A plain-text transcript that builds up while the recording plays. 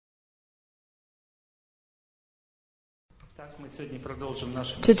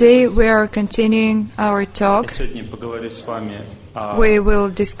Today we are continuing our talk. We will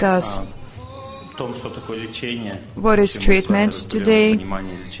discuss what is treatment today.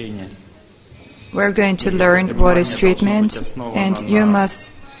 We're going to learn what is treatment, and you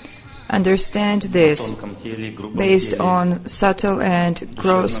must understand this based on subtle and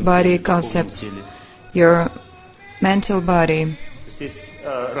gross body concepts, your mental body.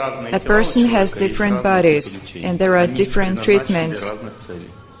 A person has different bodies, and there are different treatments.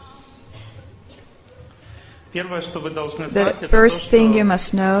 The first thing you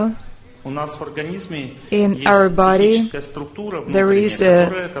must know, in our body there is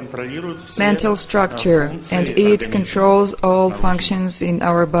a mental structure, and it controls all functions in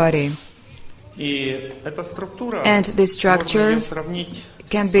our body. And this structure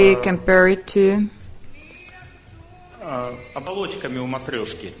can be compared to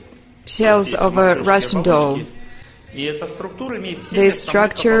shells of a Russian doll. This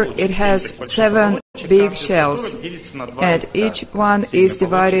structure, it has 7 big shells, and each one is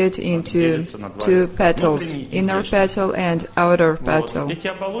divided into 2 petals, inner petal and outer petal.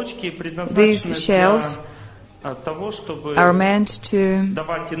 These shells are meant to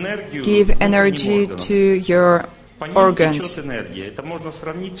give energy to your organs.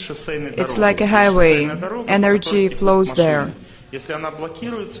 It's like a highway. Energy flows there.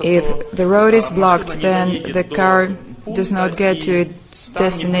 If the road is blocked, then the car does not get to its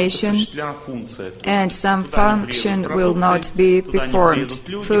destination, and some function will not be performed.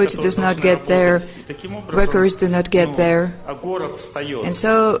 Food does not get there, workers do not get there, and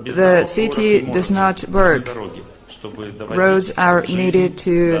so the city does not work. Roads are needed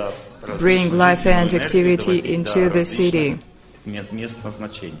to bring life and activity into the city.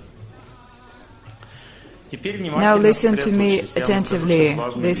 Now listen to me attentively.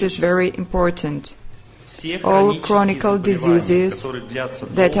 This is very important. All chronic diseases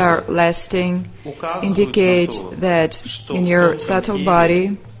that are lasting indicate that in your subtle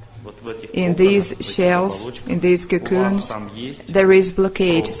body, in these shells, in these cocoons, there is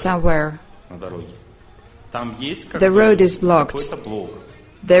blockade somewhere. The road is blocked.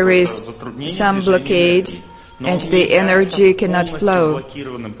 There is some blockade, and the energy cannot flow.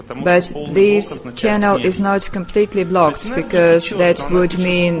 But this channel is not completely blocked, because that would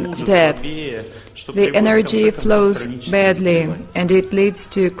mean death. The energy flows badly, and it leads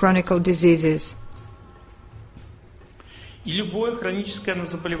to chronic diseases.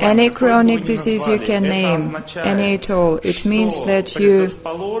 Any chronic disease you can name, any at all, it means that you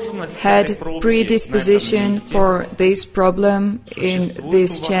had predisposition for this problem in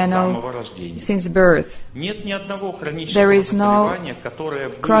this channel since birth. There is no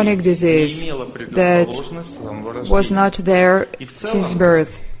chronic disease that was not there since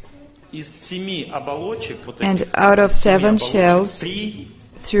birth. And out of 7 shells,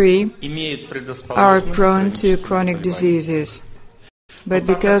 3 are prone to chronic diseases. But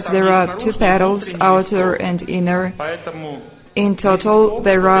because there are 2 petals, outer and inner, in total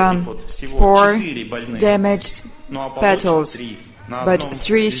there are 4 damaged petals, but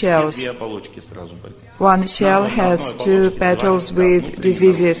 3 shells. 1 shell has 2 petals with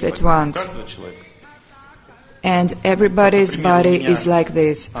diseases at once. And everybody's body is like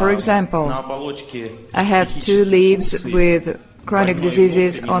this. For example, I have 2 leaves with chronic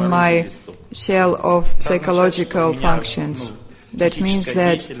diseases on my shell of psychological functions. That means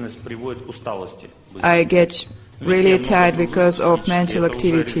that I get really tired because of mental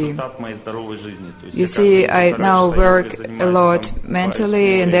activity. You see, I now work a lot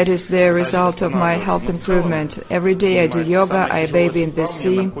mentally, and that is the result of my health improvement. Every day I do yoga, I bathe in the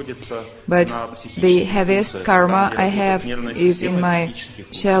sea, but the heaviest karma I have is in my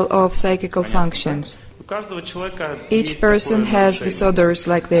shell of psychical functions. Each person has disorders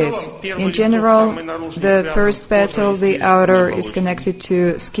like this. In general, the first petal, the outer, is connected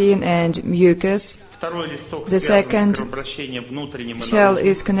to skin and mucus. The second shell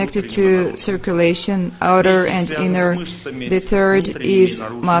is connected to circulation, outer and inner. The third is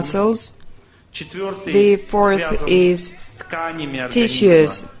muscles. The fourth is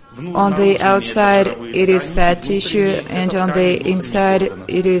tissues. On the outside it is fat tissue, and on the inside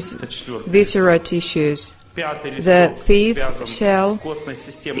it is visceral tissues. The 5th shell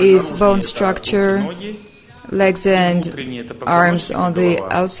is bone structure, legs and arms on the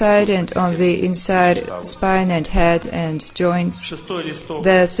outside, and on the inside spine and head and joints.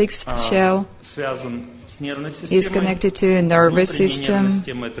 The 6th shell is connected to nervous system.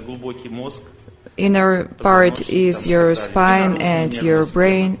 Inner part is your spine and your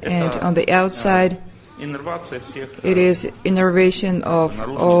brain, and on the outside It is innervation of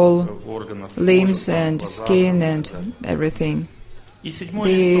all limbs and skin and everything.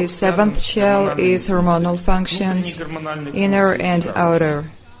 The seventh shell is hormonal functions, inner and outer.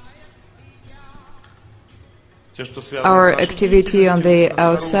 Our activity on the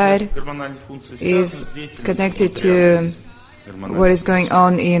outside is connected to what is going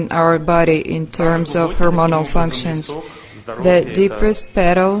on in our body in terms of hormonal functions. The deepest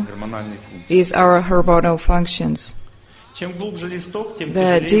petal is our hormonal functions.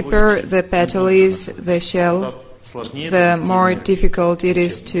 The deeper the petal is, the shell, the more difficult it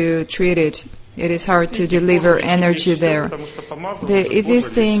is to treat it. It is hard to deliver energy there. The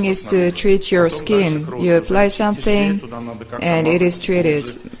easiest thing is to treat your skin. You apply something and it is treated.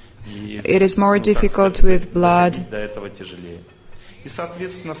 It is more difficult with blood.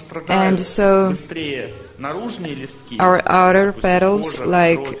 And so our outer petals,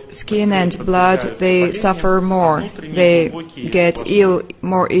 like skin and blood, they suffer more. They get ill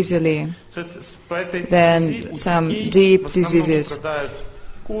more easily than some deep diseases.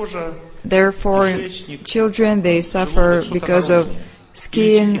 Therefore, children, they suffer because of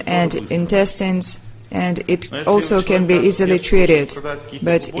skin and intestines, and it also can be easily treated.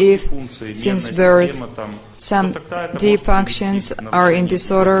 But if, since birth, some deep functions are in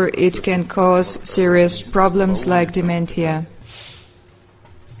disorder, it can cause serious problems like dementia.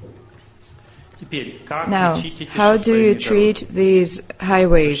 Now, how do you treat these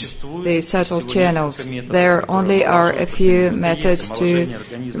highways, these subtle channels? There only are a few methods to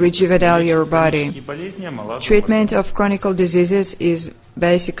rejuvenate your body. Treatment of chronic diseases is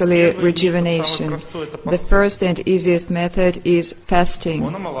basically rejuvenation. The first and easiest method is fasting.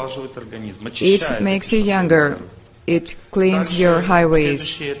 It makes you younger. It cleans your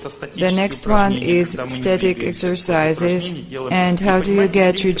highways. The next one is static exercises. And how do you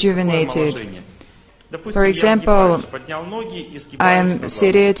get rejuvenated? For example, I am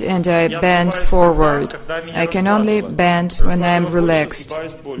seated and I bend forward. I can only bend when I am relaxed.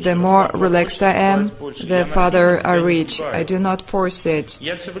 The more relaxed I am, the farther I reach. I do not force it.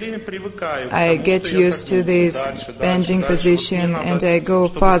 I get used to this bending position and I go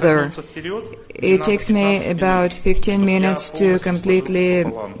farther. It takes me about 15 minutes to completely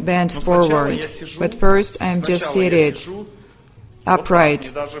bend forward. But first I am just seated,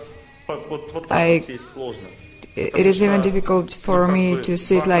 upright. It is even difficult for me to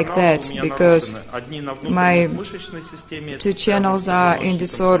sit like that because my two channels are in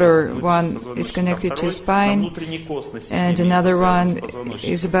disorder. One is connected to spine and another one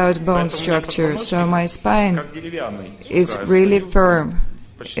is about bone structure. So my spine is really firm.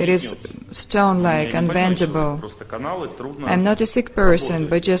 It is stone-like, unbendable. I'm not a sick person,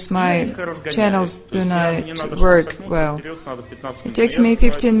 but just my channels do not work well. It takes me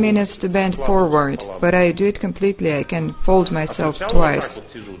 15 minutes to bend forward, but I do it completely. I can fold myself twice.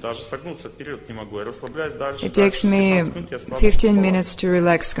 It takes me 15 minutes to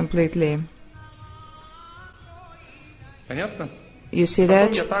relax completely. You see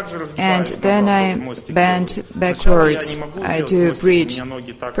that? And then I bend backwards. I do bridge.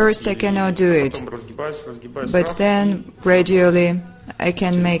 First I cannot do it, but then gradually I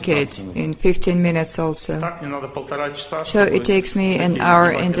can make it in 15 minutes also. So it takes me an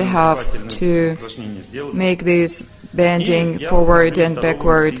hour and a half to make these bending forward and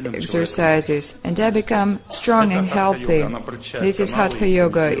backward exercises, and I become strong and healthy. This is Hatha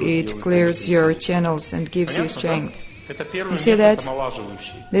Yoga. It clears your channels and gives you strength. You see that?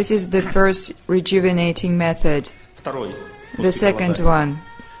 This is the first rejuvenating method. The second one,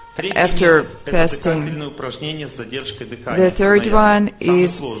 after fasting. The third one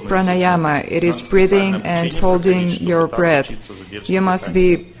is pranayama. It is breathing and holding your breath. You must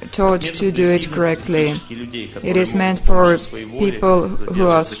be taught to do it correctly. It is meant for people who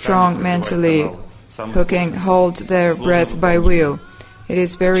are strong mentally, who can hold their breath by will. It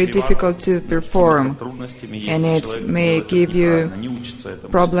is very difficult to perform, and it may give you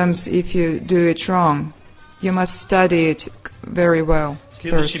problems if you do it wrong. You must study it very well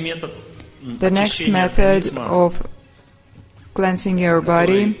first. The next method of cleansing your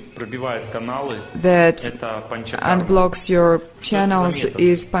body that unblocks your channels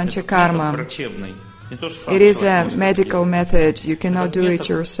is panchakarma. It is a medical method. You cannot do it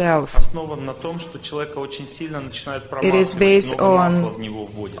yourself. It is based on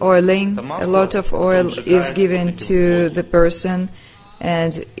oiling. A lot of oil is given to the person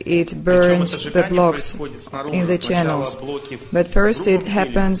and it burns the blocks in the channels. But first it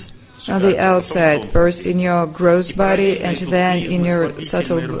happens on the outside, first in your gross body and then in your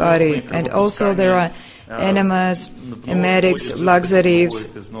subtle body. And also there are enemas, emetics, laxatives.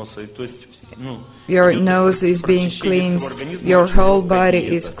 Your nose is being cleansed, your whole body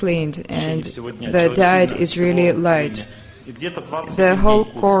is cleaned, and the diet is really light. The whole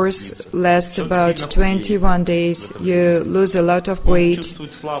course lasts about 21 days. You lose a lot of weight,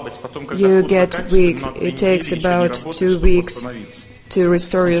 you get weak. It takes about 2 weeks to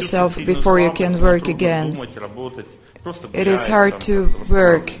restore yourself before you can work again. It is hard to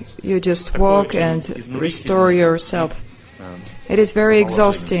work. You just walk and restore yourself. It is very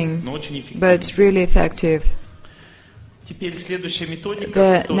exhausting, but really effective.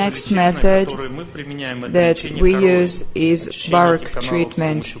 The next method that we use is bark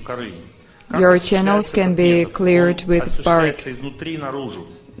treatment. Your channels can be cleared with bark.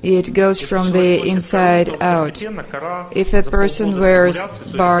 It goes from the inside out. If a person wears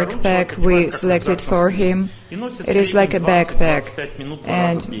bark pack we selected for him, it is like a backpack,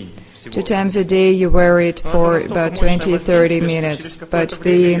 and 2 times a day you wear it for about 20-30 minutes, but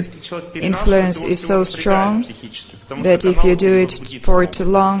the influence is so strong that if you do it for too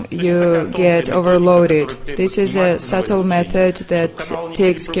long, you get overloaded. This is a subtle method that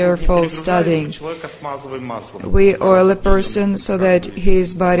takes careful studying. We oil a person so that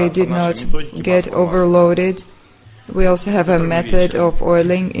his body did not get overloaded. We also have a method of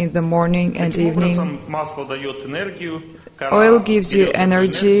oiling in the morning and evening. Oil gives you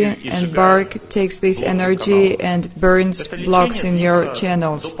energy, and bark takes this energy and burns blocks in your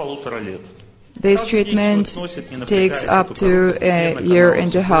channels. This treatment takes up to a year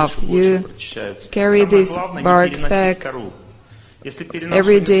and a half. You carry this bark pack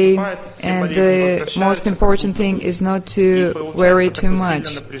every day, and the most important thing is not to wear it too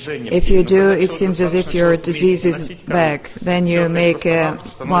much. If you do, it seems as if your disease is back. Then you make a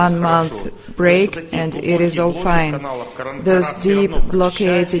 1-month break and it is all fine. Those deep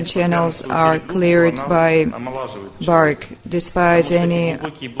blockades in channels are cleared by bark, despite any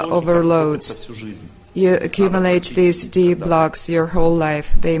overloads. You accumulate these deep blocks your whole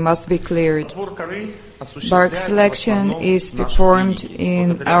life. They must be cleared. Bark selection is performed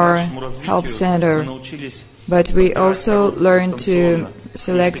in our health center, but we also learn to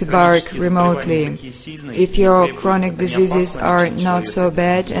select bark remotely. If your chronic diseases are not so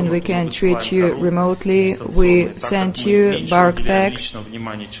bad and we can treat you remotely, we send you bark packs,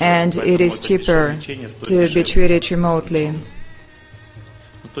 and it is cheaper to be treated remotely.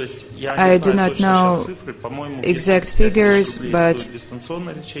 I do not know exact figures, but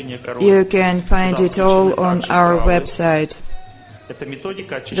you can find it all on our website.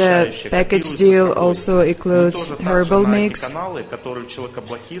 The package deal also includes herbal mix,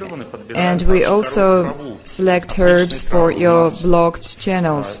 and we also select herbs for your blocked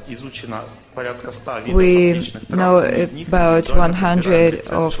channels. We know about 100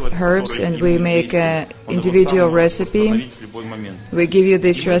 of herbs, and we make an individual recipe. We give you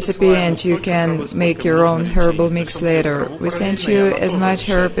this recipe and you can make your own herbal mix later. We send you as much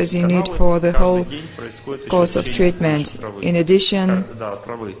herb as you need for the whole course of treatment. In addition,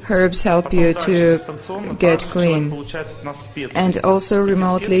 herbs help you to get clean. And also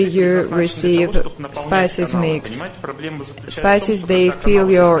remotely you receive spices mix. Spices, they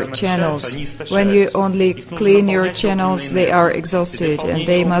fill your channels. When you only clean your channels, they are exhausted and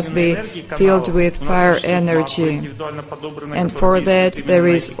they must be filled with fire energy. And for that there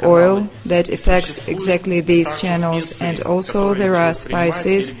is oil that affects exactly these channels, and also there are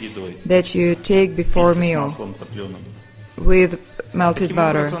spices that you take before meal with melted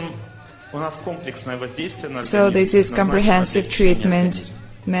butter. So this is comprehensive treatment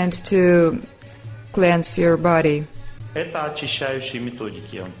meant to cleanse your body. I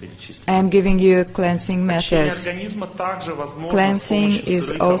am giving you cleansing methods. Cleansing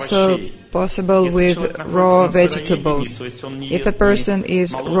is also possible with raw vegetables. If a person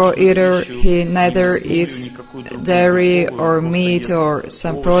is raw eater, he neither eats dairy or meat or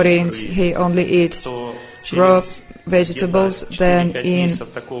some proteins, he only eats raw vegetables, then in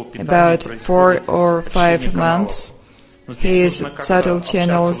about 4 or 5 months his subtle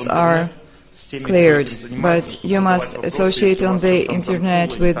channels are cleared. But you must associate on the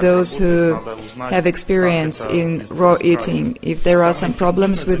internet with those who have experience in raw eating. If there are some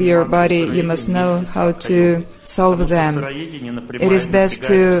problems with your body, you must know how to solve them. It is best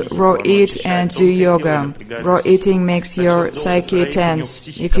to raw eat and do yoga. Raw eating makes your psyche tense.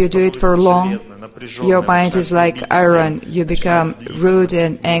 If you do it for long, your mind is like iron. You become rude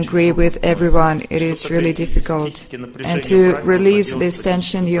and angry with everyone. It is really difficult. And to release this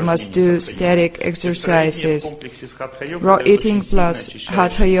tension, you must do static exercises. Raw eating plus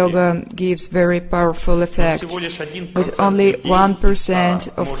Hatha yoga gives very powerful effect. But only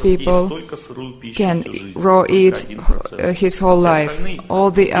 1% of people can raw eat his whole life.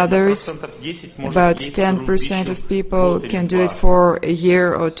 All the others, about 10% of people, can do it for a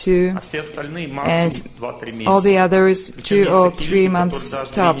year or two, and all the others 2 or 3 months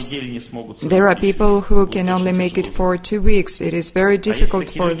tops. There are people who can only make it for 2 weeks. It is very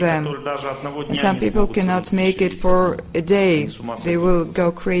difficult for them. And some people cannot make it for a day. They will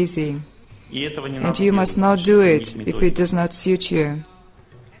go crazy. And you must not do it if it does not suit you.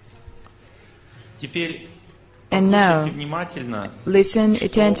 And now, listen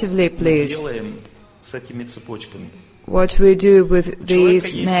attentively, please. What we do with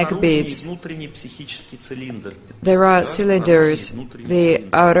these neck beads. There are cylinders, the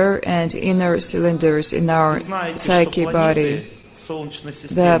outer and inner cylinders in our psyche body.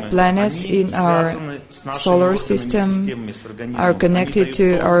 The planets in our solar system are connected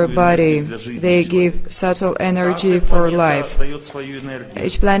to our body. They give subtle energy for life.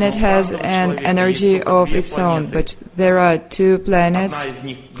 Each planet has an energy of its own, but there are 2 planets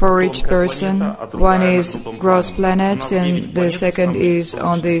for each person. One is gross planet and the second is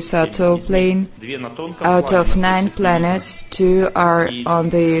on the subtle plane. Out of 9 planets, 2 are on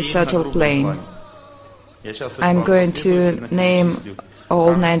the subtle plane. I'm going to name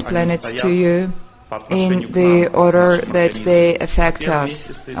all 9 planets to you in the order that they affect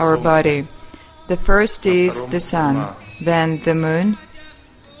us, our body. The first is the Sun, then the Moon.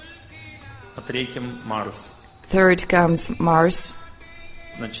 Third comes Mars.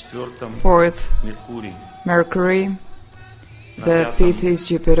 Fourth, Mercury. The 5th is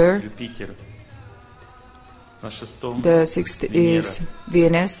Jupiter. The 6th is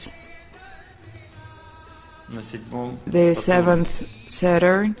Venus. The 7th,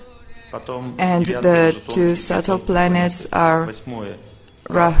 Saturn, and the 2 subtle planets are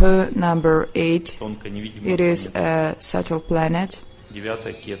Rahu, number 8. It is a subtle planet.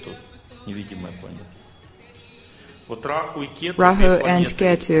 Rahu and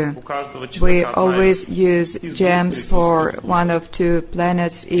Ketu. We always use gems for one of 2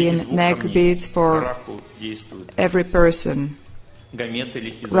 planets in neck beads for every person.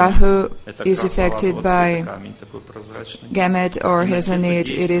 Rahu is affected by gamete or hazelnut.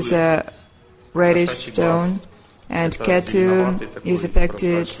 It is a reddish stone, and Ketu is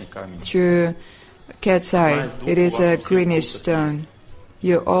affected through cat's eye. It is a greenish stone.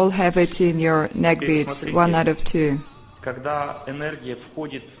 You all have it in your neck beads, 1 out of 2.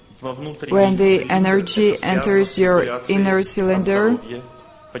 When the energy enters your inner cylinder,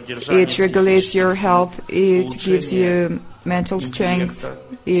 it regulates your health, it gives you mental strength,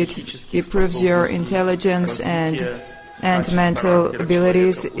 it improves your intelligence and mental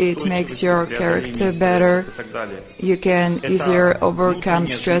abilities, it makes your character better, you can easier overcome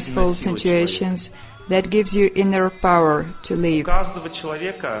stressful situations, that gives you inner power to live.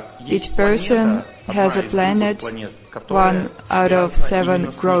 Each person has a planet, 1 out of 7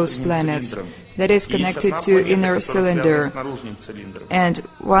 gross planets, that is connected to inner cylinder, and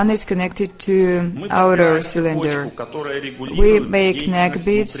 1 is connected to outer cylinder. We make neck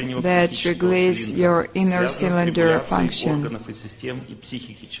beads that regulates your inner cylinder function.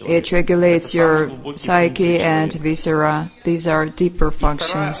 It regulates your psyche and viscera. These are deeper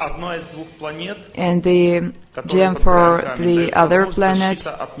functions. And the gem for the other planet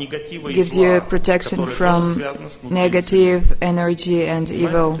gives you protection from negative energy and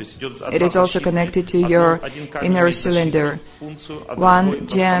evil. It is also connected to your inner cylinder. 1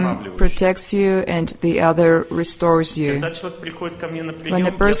 gem protects you and the other restores you. When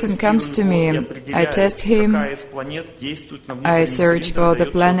a person comes to me, I test him, I search for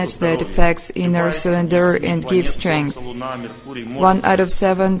the planet that affects inner cylinder and gives strength. 1 out of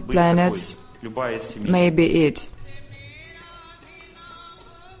 7 planets may be it.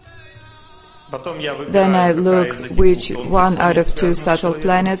 Then I look which 1 out of 2 subtle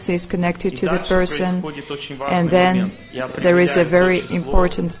planets is connected to the person, and then there is a very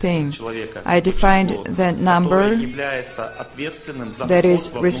important thing. I defined the number that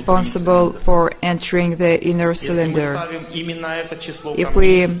is responsible for entering the inner cylinder. If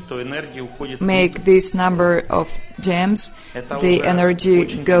we make this number of gems, the energy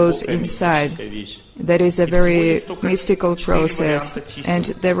goes inside. That is a very mystical process. And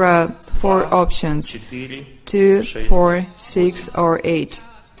there are 4 options: 2, 4, 6, or 8.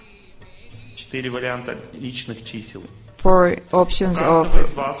 4 options of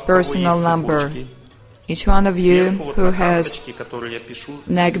personal number. Each one of you who has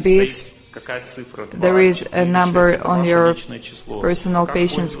neck beads, there is a number on your personal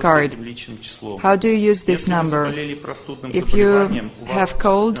patient's card. How do you use this number? If you have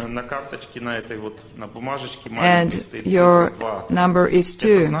cold and your number is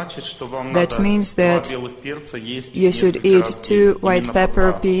 2, that means that you should eat 2 white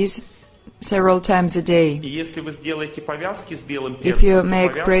pepper peas several times a day. If you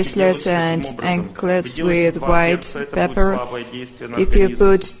make bracelets and anklets with white pepper, if you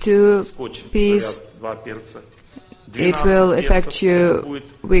put 2 peas, it will affect you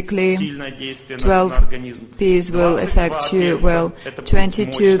weakly. 12 peas will affect you well.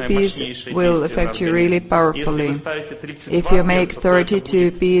 22 peas will affect you really powerfully. If you make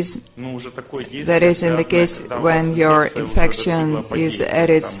 32 peas, that is in the case when your infection is at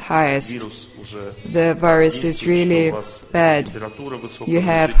its highest. The virus is really bad. You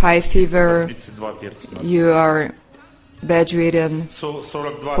have high fever, you are bedridden.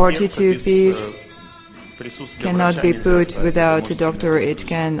 42 peas cannot be put without a doctor, it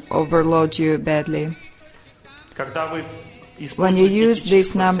can overload you badly. When you use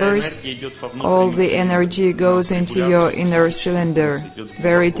these numbers, all the energy goes into your inner cylinder,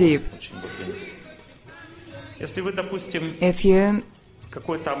 very deep. If you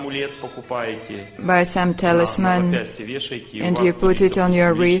buy some talisman and you put it on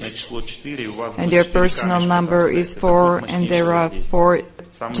your wrist, and your personal number is 4, and there are 4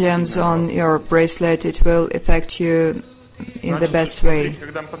 gems on your bracelet, it will affect you in the best way.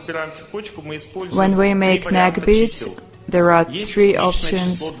 When we make neck beads, there are 3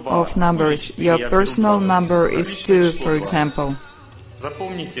 options of numbers. Your personal number is 2, for example.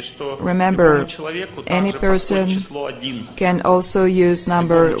 Remember, any person can also use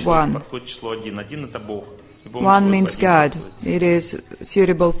number 1. 1 means God. It is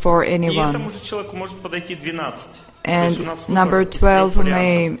suitable for anyone. And number 12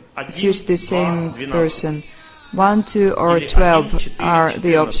 may suit the same person. 1, 2, or 12 are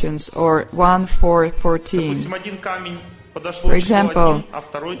the options, or 1, 4, 14. For example,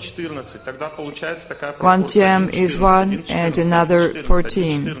 1 gem is 1 and another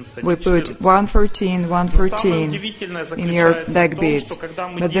 14. We put 1, 14, 1, 14 in your neck beads.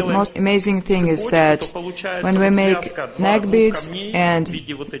 But the most amazing thing is that when we make neck beads and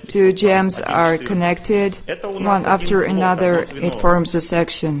 2 gems are connected, one after another, it forms a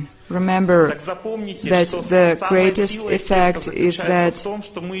section. Remember that the greatest effect is that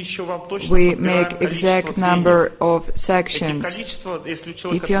we make exact number of sections.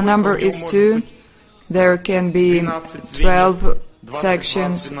 If your number is 2, there can be 12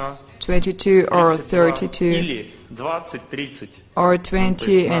 sections, 22 or 32, or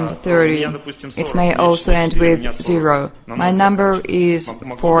 20 and 30. It may also end with 0. My number is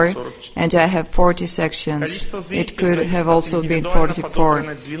 4, and I have 40 sections. It could have also been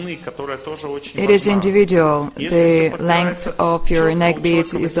 44. It is individual. The length of your neck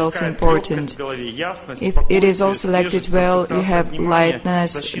beads is also important. If it is all selected well, you have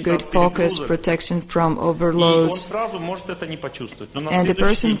lightness, good focus, protection from overloads. And the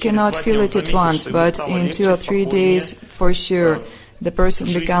person cannot feel it at once, but in 2 or 3 days, for sure, the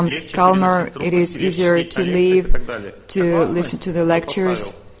person becomes calmer, it is easier to live, to listen to the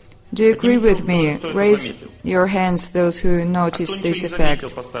lectures. Do you agree with me? Raise your hands, those who notice this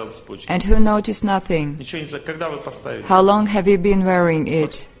effect. And who notice nothing? How long have you been wearing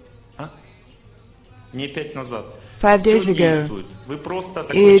it? 5 days ago.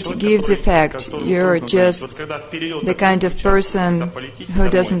 It gives effect. You're just the kind of person who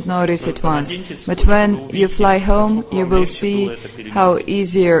doesn't notice it once. But when you fly home, you will see how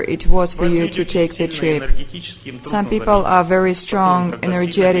easier it was for you to take the trip. Some people are very strong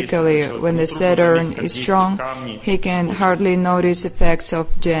energetically. When the Saturn is strong, he can hardly notice effects of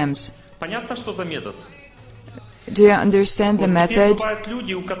gems. Do you understand the method?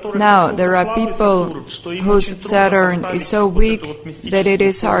 Now, there are people whose Saturn is so weak that it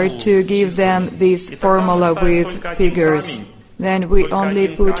is hard to give them this formula with figures. then we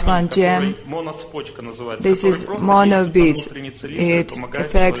only put one gem. This is mono bead. It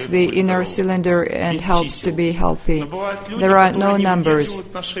affects the inner cylinder and helps to be healthy. There are no numbers,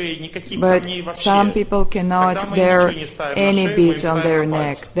 but some people cannot bear any beads on their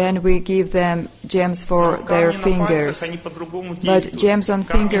neck. Then we give them gems for their fingers. But gems on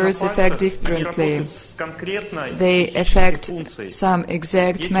fingers affect differently. They affect some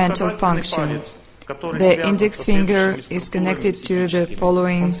exact mental function. The index finger is connected to the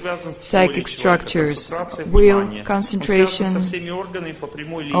following psychic structures: will, concentration,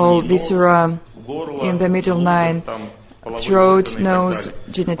 all viscera in the middle 9, throat, nose,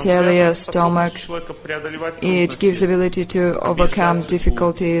 genitalia, stomach. It gives ability to overcome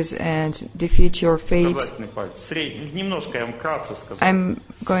difficulties and defeat your fate. I'm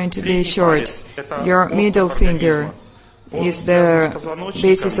going to be short. Your middle finger is the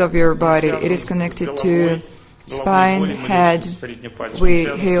basis of your body. It is connected to spine, head. We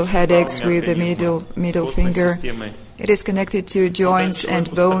heal headaches with the middle finger. It is connected to joints and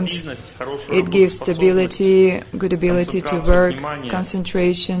bones. It gives stability, good ability to work,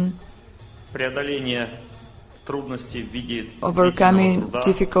 concentration, overcoming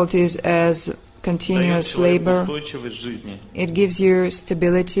difficulties as continuous labor. It gives you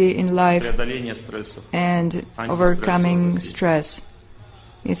stability in life and overcoming stress.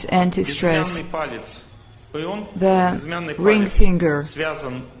 It's anti-stress. The ring finger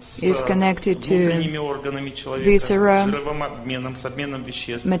is connected to viscera,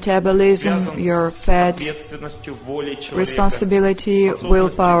 metabolism, your fat, responsibility,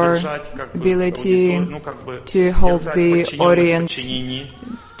 willpower, ability to hold the audience,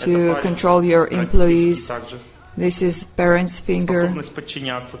 to control your employees. This is parent's finger.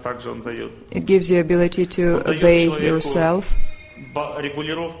 It gives you ability to obey yourself.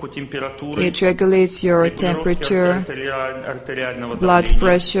 It regulates your temperature, blood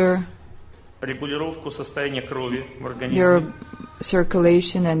pressure, your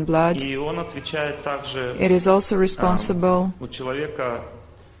circulation and blood. It is also responsible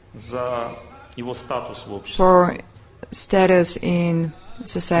for status in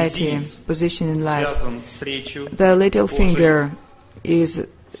society, position in life. The little finger is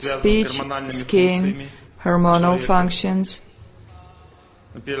speech, skin, hormonal functions.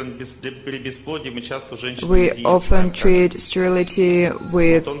 We often treat sterility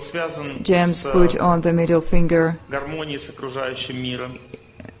with gems put on the middle finger.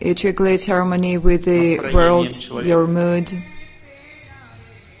 It regulates harmony with the world, your mood.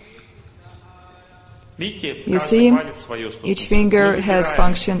 You see, each finger has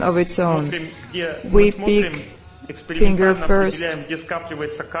function of its own. We pick finger first.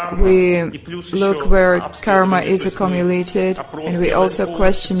 We look where karma is accumulated, and we also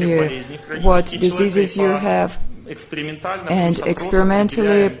question you what diseases you have. And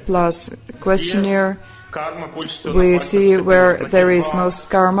experimentally plus questionnaire, we see where there is most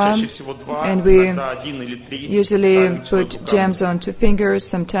karma, and we usually put gems on 2 fingers,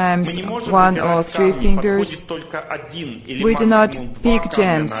 sometimes 1 or 3 fingers. We do not pick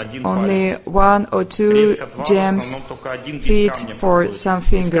gems, only 1 or 2 gems fit for some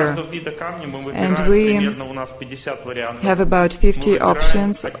finger. And we have about 50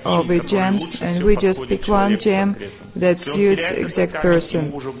 options of gems, and we just pick 1 gem that suits exact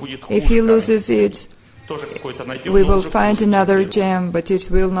person. If he loses it, we will find another gem, but it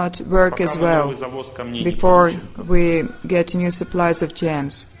will not work as well before we get new supplies of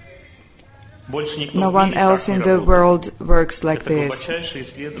gems. No one else in the world works like this.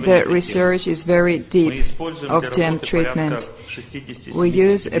 The research is very deep of gem treatment. We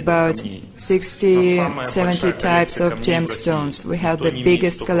use about 60-70 types of gemstones. We have the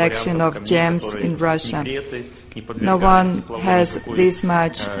biggest collection of gems in Russia. No one has this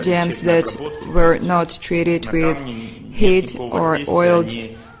much gems that were not treated with heat or oiled.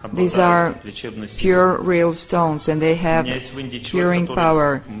 These are pure real stones, and they have curing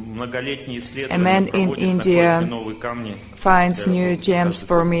power. A man in India finds new gems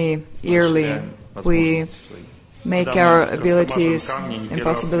for me yearly. We make our abilities and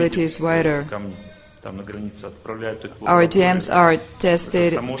possibilities wider. Our gems are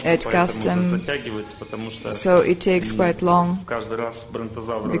tested at custom, so it takes quite long,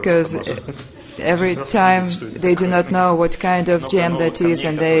 because every time they do not know what kind of gem that is,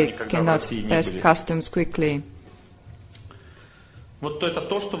 and they cannot pass customs quickly.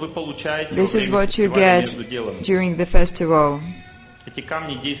 This is what you get during the festival.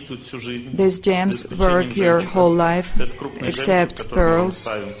 These gems work your whole life, except pearls.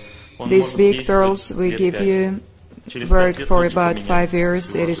 These big pearls we give you work for about 5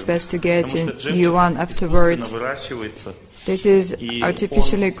 years. It is best to get a new one afterwards, This is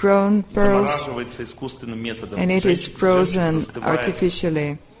artificially grown pearls, and it is frozen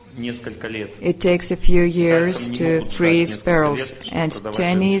artificially. It takes a few years to freeze pearls, and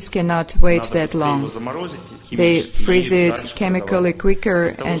Chinese cannot wait that long. They freeze it chemically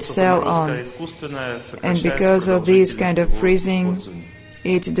quicker and sell on. And because of this kind of freezing,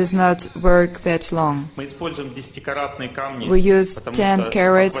 it does not work that long. We use 10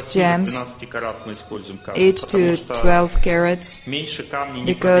 carats gems, 8 to 12 carats,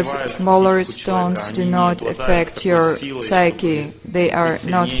 because smaller stones do not affect your psyche. They are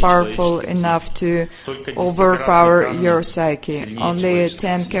not powerful enough to overpower your psyche. Only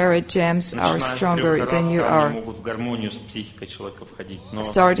 10 carat gems are stronger than you are.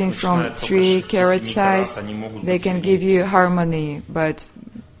 Starting from 3 carat size, they can give you harmony, but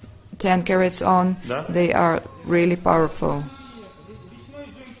 10 carats on, they are really powerful.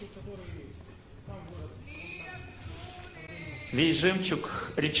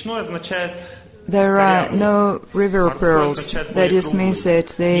 There are no river pearls. That just means that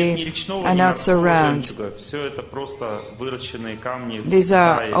they are not so round. These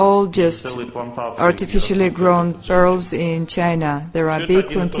are all just artificially grown pearls in China. There are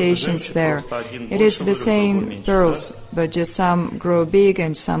big plantations there. It is the same pearls, but just some grow big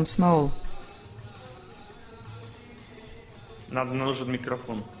and some small.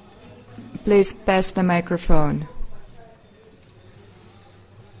 Please pass the microphone.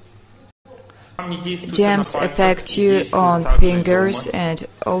 Gems affect you on fingers and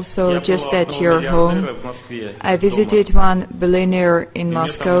also just at your home. I visited one billionaire in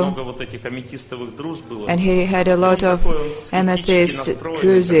Moscow, and he had a lot of amethyst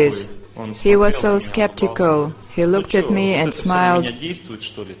druses. He was so skeptical. He looked at me and smiled.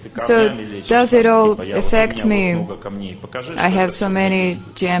 So, does it all affect me? I have so many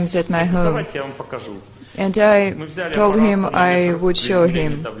gems at my home. And I told him I would show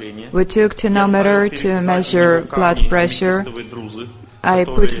him. We took tonometer to measure blood pressure. I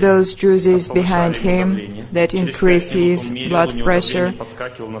put those druses behind him. That increased his blood pressure.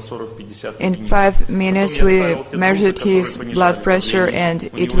 In 5 minutes we measured his blood pressure and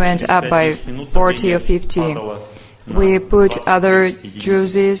it went up by 40 or 50. We put other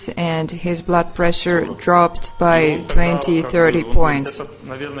druses and his blood pressure dropped by 20-30 points.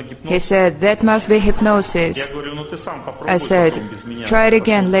 He said, "That must be hypnosis." I said, "Try it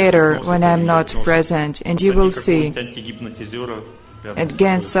again later when I'm not present and you will see."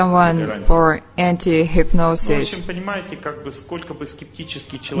 Against someone for anti-hypnosis.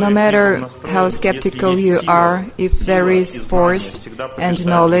 No matter how skeptical you are, if there is force and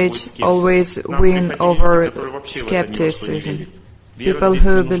knowledge, always win over skepticism. People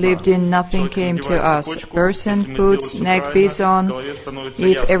who believed in nothing came to us. A person puts neck beads on.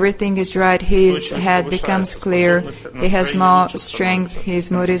 If everything is right, his head becomes clear. He has more strength,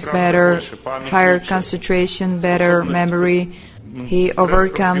 his mood is better, higher concentration, better memory. He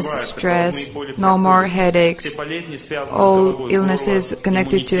overcomes stress, no more headaches. All illnesses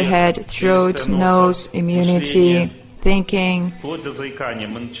connected to head, throat, nose, immunity, thinking,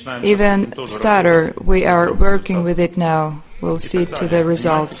 even stutter, we are working with it now. We'll see to the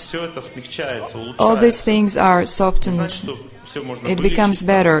results. All these things are softened. It becomes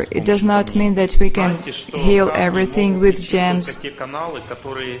better. It does not mean that we can heal everything with gems.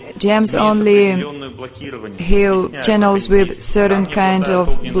 Gems only heal channels with certain kind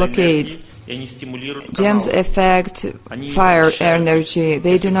of blockade. Gems affect fire energy.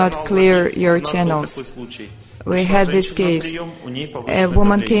 They do not clear your channels. We had this case. A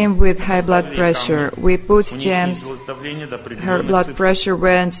woman came with high blood pressure. We put gems. Her blood pressure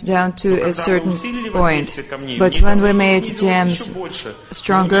went down to a certain point. But when we made gems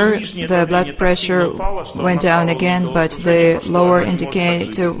stronger, the blood pressure went down again, but the lower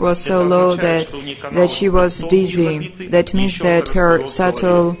indicator was so low that she was dizzy. That means that her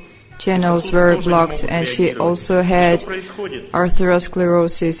subtle channels were blocked, and she also had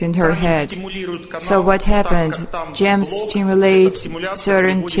atherosclerosis in her head. So what happened? Gems stimulate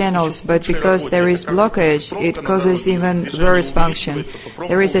certain channels, but because there is blockage, it causes even worse function.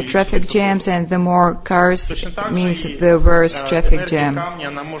 There is a traffic jam, and the more cars means the worse traffic jam.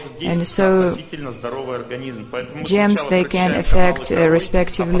 And so gems, they can affect a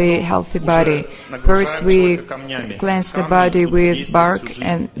respectively healthy body. First we cleanse the body with bark,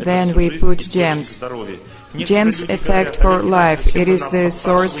 and then we put gems. Gems affect for life. It is the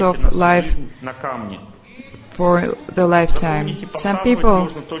source of life for the lifetime. Some people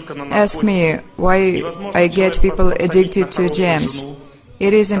ask me why I get people addicted to gems.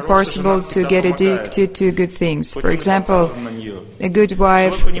 It is impossible to get addicted to good things. For example, a good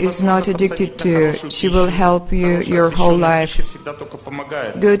wife is not addicted to you. She will help you your whole life.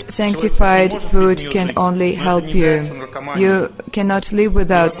 Good sanctified food can only help you. You cannot live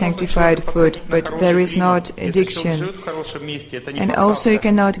without sanctified food, but there is not addiction. And also you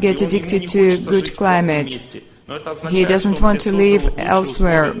cannot get addicted to good climate. He doesn't want to live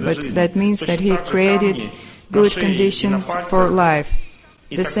elsewhere, but that means that he created good conditions for life.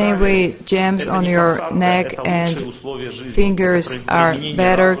 The same way gems on your neck and fingers are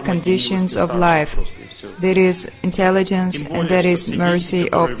better conditions of life. That is intelligence and that is mercy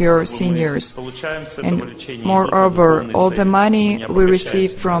of your seniors. And moreover, all the money we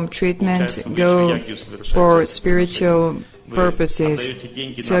receive from treatment go for spiritual purposes.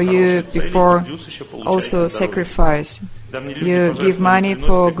 So you before also sacrifice. You give money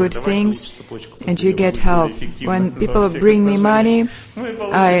for good things and you get help. When people bring me money,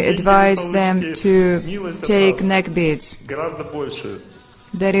 I advise them to take neck beads.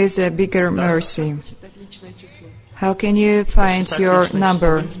 That is a bigger mercy. How can you find your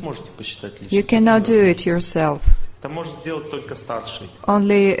number? You cannot do it yourself.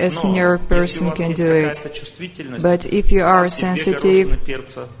 Only a senior person can do it. But if you are sensitive,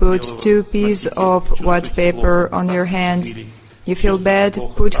 put 2 pieces of white paper on your hand. You feel bad,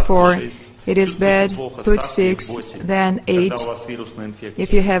 put 4. It is bad, put 6, then 8.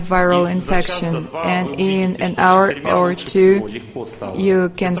 If you have viral infection, and in an hour or 2, you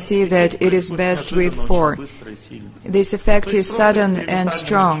can see that it is best with 4. This effect is sudden and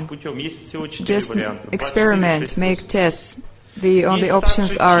strong. Just experiment, make tests. The only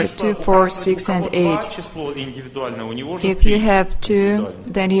options are 2, 4, 6, and 8. If you have 2,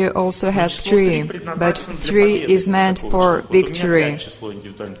 then you also have 3. But 3 is meant for victory.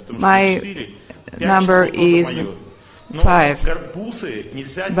 My number is 5.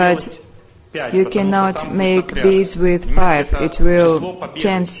 But you cannot make bees with 5. It will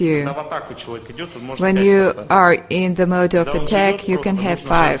tense you. When you are in the mode of attack, you can have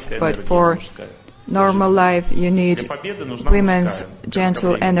 5. But for normal life, you need women's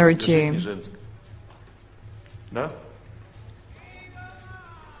gentle energy.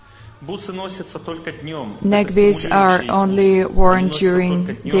 Neck beads are only worn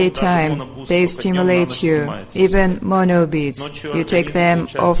during daytime. They stimulate you. Even mono beads. You take them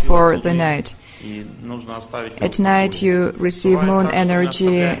off for the night. At night you receive moon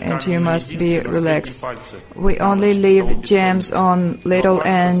energy and you must be relaxed. We only leave gems on little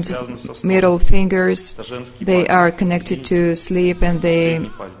and middle fingers. They are connected to sleep and they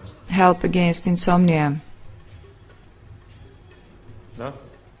help against insomnia.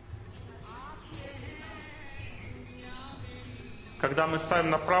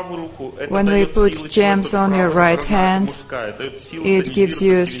 When we put gems on your right hand, it gives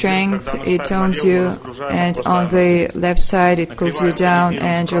you strength, it tones you, and on the left side it cools you down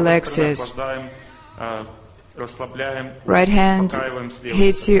and relaxes. Right hand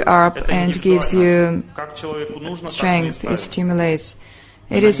heats you up and gives you strength, it stimulates.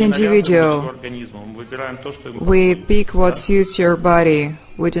 It is individual. We pick what suits your body,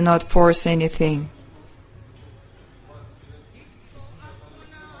 we do not force anything.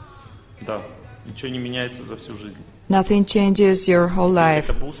 Nothing changes your whole life.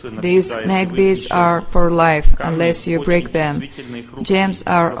 These neck beads are for life, unless you break them. Gems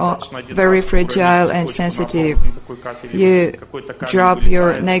are very fragile and sensitive. You drop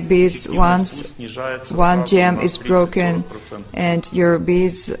your neck beads once, 1 gem is broken, and your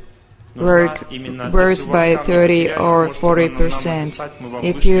beads work worse by 30 or 40%.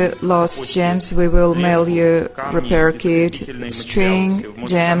 If you lost gems, we will mail you repair kit, string,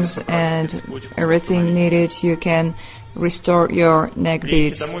 gems, and everything needed. You can restore your neck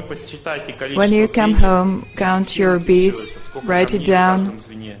beads. When you come home, count your beads, write it down,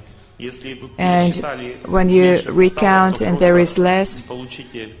 and when you recount and there is less,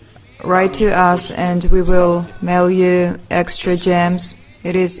 write to us and we will mail you extra gems.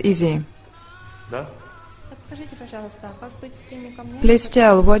 It is easy. Please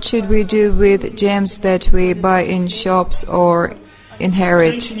tell, what should we do with gems that we buy in shops or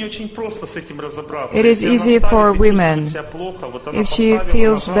inherit? It is easy for women. If she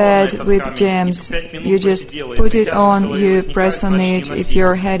feels bad with gems, you just put it on, you press on it. If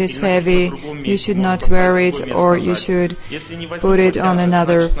your head is heavy, you should not wear it, or you should put it on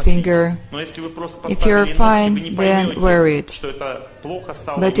another finger. If you're fine, then wear it.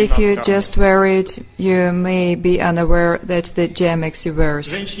 But if you just wear it, you may be unaware that the gem makes you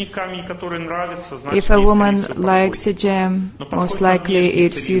worse. If a woman likes a gem, most likely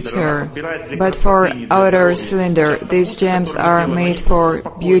it suits her. But for outer cylinder, these gems are made for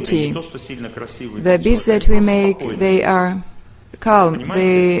beauty. The beads that we make, they are calm,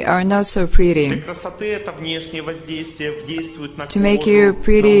 they are not so pretty. To make you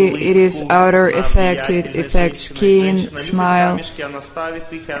pretty, it is outer effect, it affects skin, smile.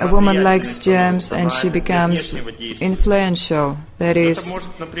 A woman likes gems and she becomes influential, that is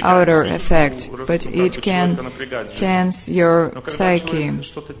outer effect, but it can tense your psyche.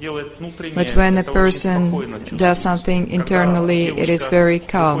 But when a person does something internally, it is very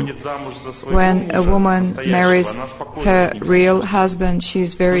calm. When a woman marries her real husband, she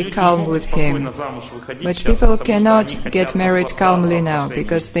is very calm with him. But people cannot get married calmly now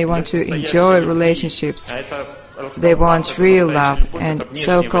because they want to enjoy relationships. They want real love, and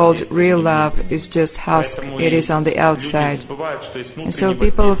so-called real love is just husk, it is on the outside. And so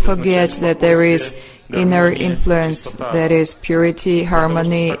people forget that there is inner influence, that is purity,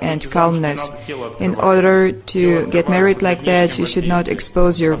 harmony and calmness. In order to get married like that, you should not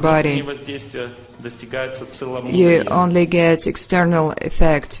expose your body. You only get external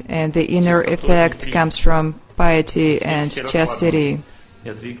effect, and the inner effect comes from piety and chastity.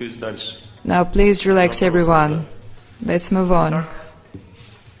 Now please relax everyone. Let's move on.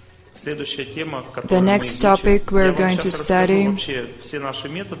 The next topic we're going to study,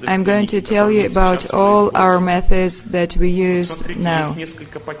 I'm going to tell you about all our methods that we use now.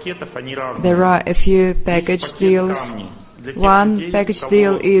 There are a few package deals. One package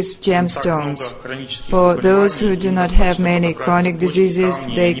deal is gemstones. For those who do not have many chronic diseases,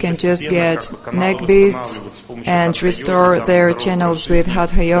 they can just get neck beads and restore their channels with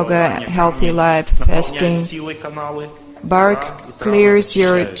Hatha Yoga, healthy life, fasting. Bark clears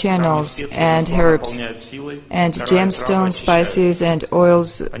your channels and herbs, and gemstone spices and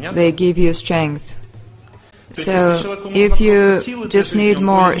oils, they give you strength. So, if you just need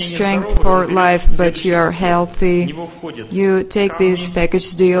more strength for life but you are healthy, you take this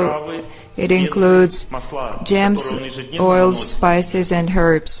package deal. It includes gems, oils, spices and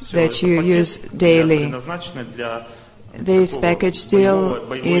herbs that you use daily. This package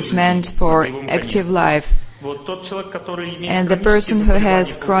deal is meant for active life. And the person who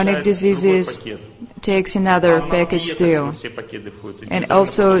has chronic diseases takes another package deal. And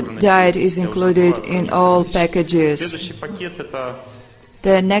also diet is included in all packages.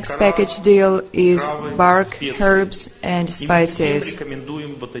 The next package deal is bark, herbs and spices.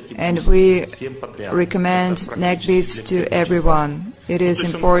 And we recommend neck beads to everyone. It is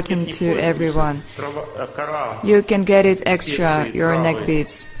important to everyone. You can get it extra, your neck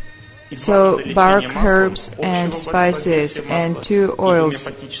beads. So, bark, herbs and spices and 2 oils,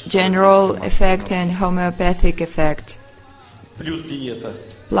 general effect and homeopathic effect,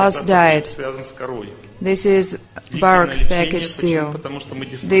 plus diet. This is bark package deal.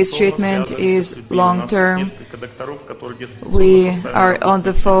 This treatment is long-term. We are on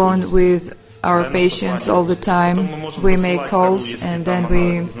the phone with our patients all the time. We make calls and then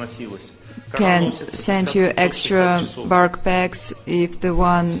we can send you extra bark packs if the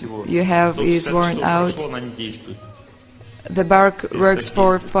one you have is worn out. The bark works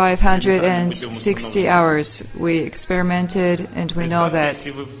for 560 hours. We experimented and we know that.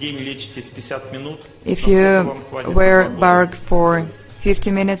 If you wear bark for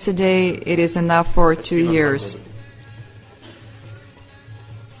 50 minutes a day, it is enough for 2 years.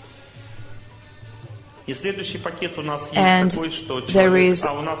 And there is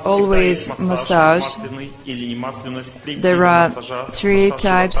always massage. There are 3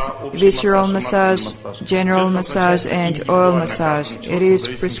 types: visceral massage, general massage and oil massage. It is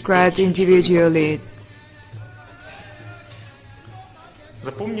prescribed individually.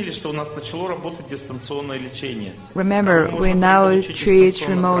 Remember, we now treat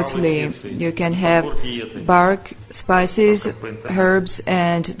remotely. You can have bark, spices, herbs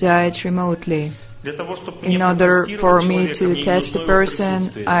and diet remotely. In order for me to test a person,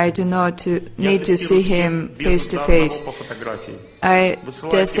 I do not need to see him face to face. I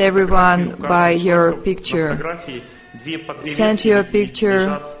test everyone by your picture. Send your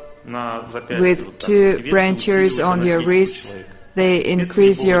picture with 2 branches on your wrists. They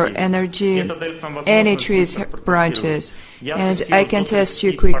increase your energy, any 3 branches, and I can test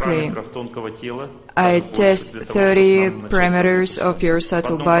you quickly. I test 30 parameters of your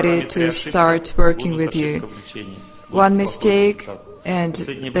subtle body to start working with you. One mistake and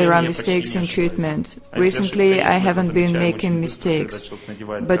there are mistakes in treatment. Recently, I haven't been making mistakes,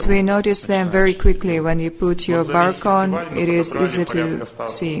 but we notice them very quickly. When you put your bark on, it is easy to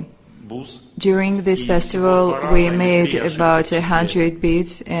see. During this festival, we made about 100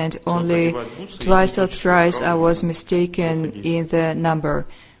 beads, and only twice or thrice I was mistaken in the number.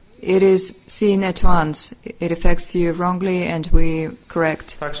 It is seen at once. It affects you wrongly, and we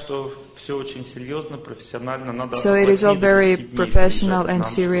correct. So it is all very professional and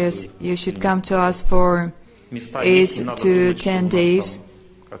serious. You should come to us for 8 to 10 days.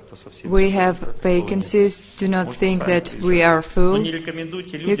 We have vacancies. Do not think that we are full.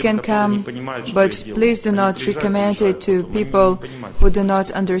 You can come, but please do not recommend it to people who do not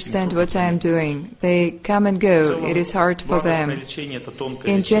understand what I am doing. They come and go. It is hard for them.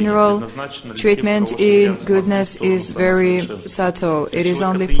 In general, treatment in goodness is very subtle. It is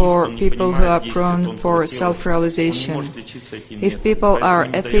only for people who are prone for self-realization. If people are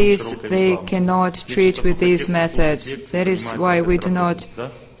atheists, they cannot treat with these methods. That is why we do not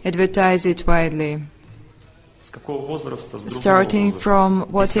advertise it widely. Starting from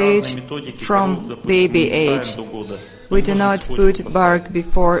what age? From baby age. We do not put bark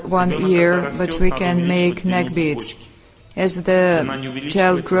before 1 year, but we can make neck beads. As the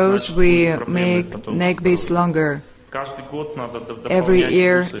child grows, we make neck beads longer. Every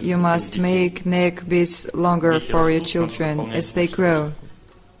year you must make neck beads longer for your children as they grow.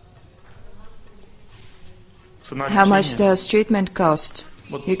 How much does treatment cost?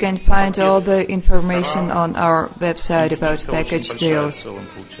 You can find all the information on our website about package deals.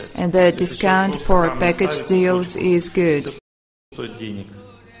 And the discount for package deals is good.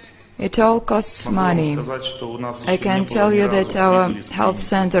 It all costs money. I can tell you that our health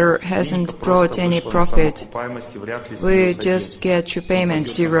center hasn't brought any profit. We just get repayment,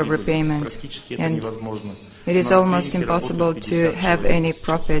 zero repayment. And it is almost impossible to have any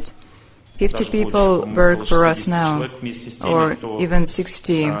profit. 50 people work for us now, or even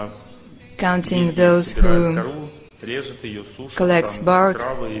 60, counting those who collects bark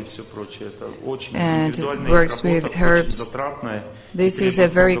and works with herbs. This is a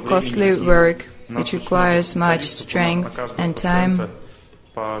very costly work. It requires much strength and time.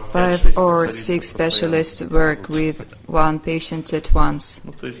 5 or 6 specialists work with 1 patient at once.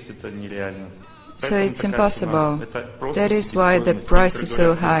 So it's impossible. That is why the price is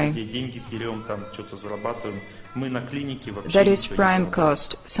so high. That is prime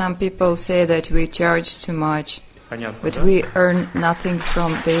cost. Some people say that we charge too much, but we earn nothing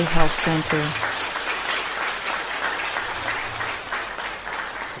from the health center.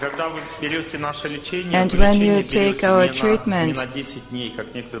 And when you take our treatment,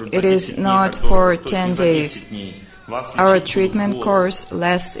 it is not for 10 days. Our treatment course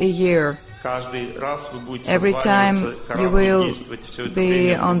lasts a year. Every time you will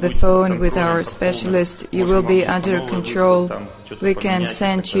be on the phone with our specialist, you will be under control. We can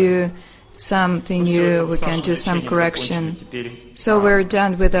send you something new, we can do some correction. So we're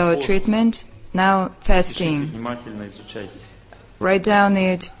done with our treatment. Now fasting. Write down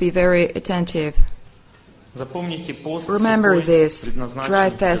it, be very attentive. Remember this, dry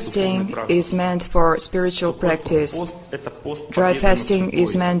fasting is meant for spiritual practice. Dry fasting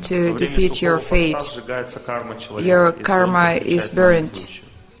is meant to defeat your fate. Your karma is burnt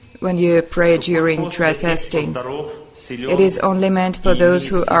when you pray during dry fasting. It is only meant for those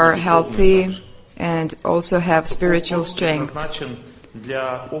who are healthy and also have spiritual strength.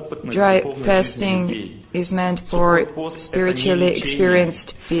 Dry fasting is meant for spiritually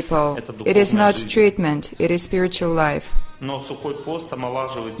experienced people. It is not treatment, it is spiritual life.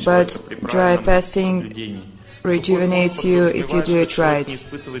 But dry fasting rejuvenates you if you do it right.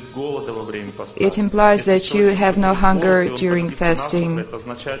 It implies that you have no hunger during fasting.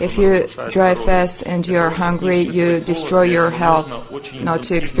 If you dry fast and you are hungry, you destroy your health. Not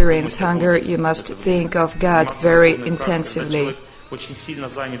to experience hunger, you must think of God very intensively.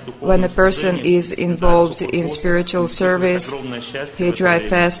 When a person is involved in spiritual service, he dry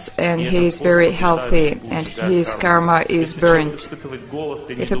fasts and he is very healthy and his karma is burnt.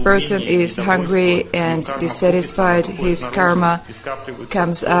 If a person is hungry and dissatisfied, his karma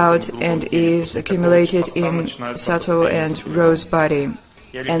comes out and is accumulated in subtle and gross body.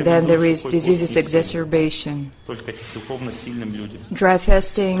 And then there is diseases exacerbation. Dry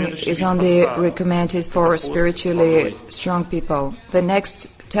fasting is only recommended for spiritually strong people. The next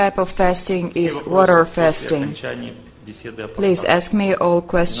type of fasting is water fasting. Please ask me all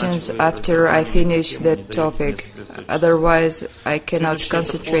questions after I finish the topic, otherwise I cannot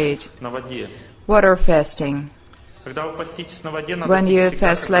concentrate. Water fasting. When you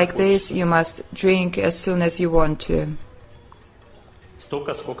fast like this, you must drink as soon as you want to.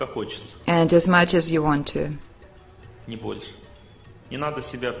 Столько, сколько хочется. and as much as you want to. Не больше. Не надо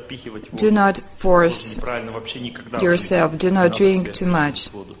себя впихивать в воду. Do not force Неправильно, вообще никогда yourself. Do not drink too much.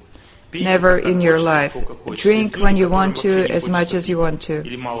 Пейте, Never когда in your хочется, life. сколько хочется. Drink Есть when люди, you want которым вообще to, не as much хочется as you want to.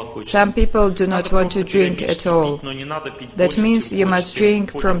 или мало хочется. Some people do Надо not want to просто drink периодически at all. пить, но не надо пить That больше, means чем you больше, must чем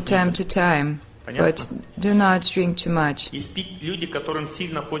drink ходят from time люди. to time, but do not drink too much. Есть люди, которым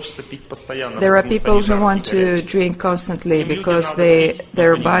сильно хочется пить постоянно. There are потому что people они who жаркие, want to горячие. drink constantly Им людям because надо пить, но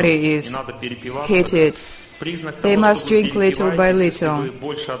their понемногу. body Не is надо перепиваться. heated. Признак They того, must что вы drink little by перепиваетесь, если little. вы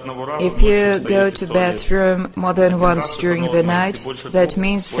больше одного раза If ночью you стоите go в to туалете. bathroom more than Один once раз это during the норма, night, если больше that двух,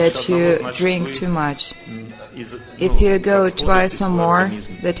 means больше that одного, you значит, drink вы too much. из- If you go расходуете twice or свой more,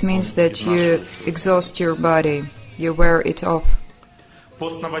 организм, that means он that you изнашивается. exhaust your body. You wear it off.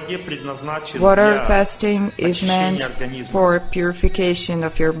 Пост на воде предназначен Water для fasting is очищения meant организма. for purification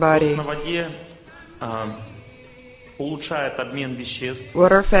of your Пост body. на воде улучшает обмен веществ,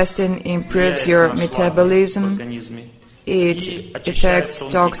 Water fasting improves влияет your на шлаки в metabolism. организме. It И очищает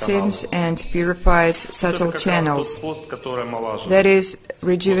affects тонкие toxins каналы. and purifies Это subtle как раз channels. тот пост, который омолаживает. That is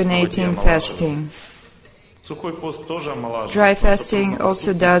rejuvenating fasting. Сухой пост тоже омолаживает. Dry но fasting трудно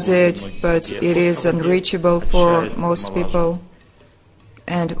also доступен does для it, многих but людей. it is Пост на воде unreachable for очищает, most омолаживает. people.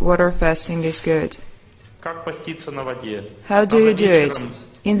 And water fasting is good. Как поститься на воде? How do you do it?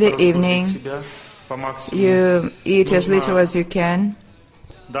 In the evening, себя по максимуму. you eat as Нужно little as you can,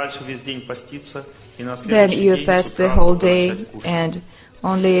 дальше весь день поститься, и на then следующий you день fast с the утра whole day, начать кушать. and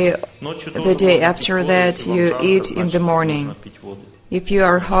only Ночью the тоже day можно after пить воду, that если вам you жарко, eat in значит, the morning. нужно пить воду. If you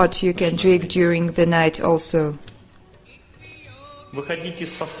are hot, you can drink during the night also. Выходите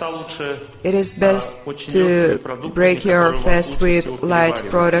из поста лучше It is best очень легкими to продуктами, break your которые у вас fast лучше with всего light перевариваются.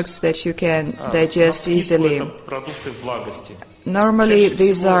 products that you can digest Навскидку easily. это продукты благости. Normally, Чаще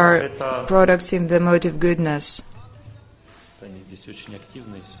these всего are это- products in the mode of goodness. Они здесь очень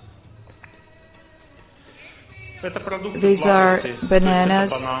активные все. Это продукты These are благости. То есть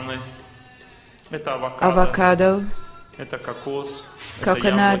bananas, это бананы, это авокадо, Avocado, это кокос, это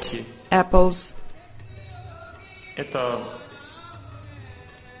coconut, яблоки, apples, это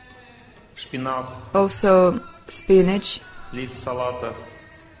шпинат, also spinach, лист салата,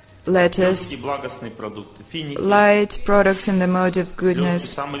 lettuce, легкие благостные продукты, финики. light products in the mode of Легкие, goodness.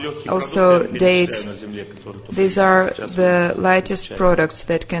 самые легкие also продукты, я перечисляю dates. на земле, которые только These are сейчас the вы lightest встречаете. products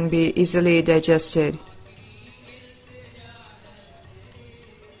that can be easily digested.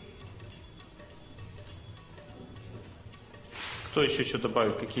 Кто еще что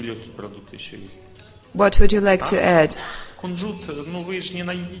добавит? Какие легкие продукты еще есть? What would you like to add? Кунжут, ну вы же не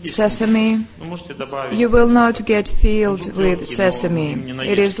наедитесь. Sesame. Ну можете добавить. You will not get filled Кунжут with легкий, но sesame. им не It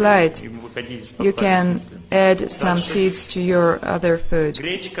is наешься, light. им выходить из You поста can бессмысленно. add some Дальше. seeds to your other food.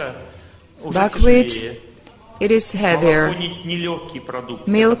 Гречка уже Buckwheat, тяжелее. it is Молоко heavier. не легкий продукт.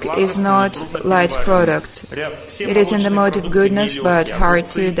 Milk Это is благостный, not трудно light перевариваемый. product. Все It is in the молочные mode of продукты goodness, нелегкие. but hard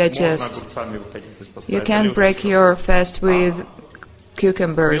Огурцы to digest. можно огурцами выходить из поста. You Это can легкий break продукт. your fast with Мед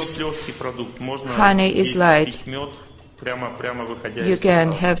cucumbers. легкий продукт. Можно Honey is есть, light. пить мед, прямо выходя You из can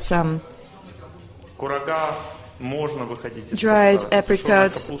поста. have some. Курага можно выходить из Dried поста. apricots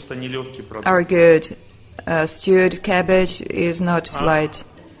Тушеная капуста нелегкий продукт. Are good. Stewed cabbage is not light.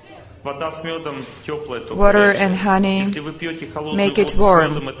 Вода с медом теплая, только Water горячая. and honey Если вы пьете холодную make it воду с warm.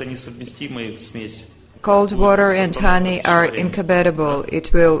 медом, это несовместимые смеси. Cold water and honey are incompatible.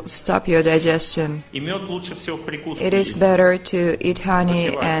 It will stop your digestion. И мед лучше всего в прикуску It is есть. better to eat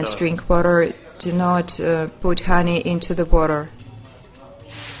honey and drink water. Do not put honey into the water.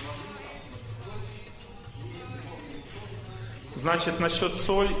 Значит, насчет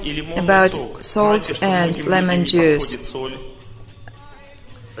соль и лимонный About сок. salt Знаете, что and многим lemon людям не juice. подходит соль.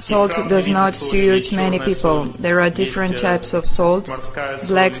 Salt does not suit many people. There are different types of salt: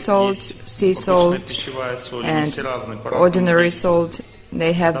 black salt, sea salt, and ordinary salt.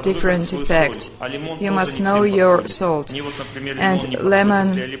 They have different effect. You must know your salt. And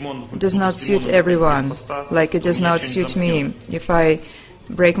lemon does not suit everyone, like it does not suit me. If I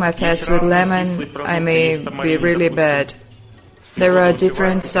break my fast with lemon, I may be really bad. There are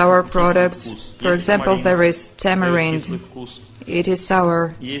different sour products. For example, there is tamarind. It is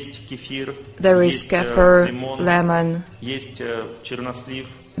sour. There is kefir, lemon.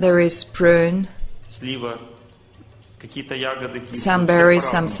 There is prune. Some berries,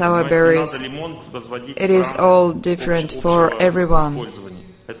 some sour berries. It is all different for everyone.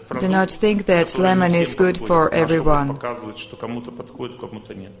 Do not think that lemon is good for everyone.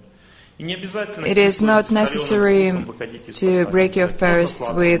 It is not necessary to break your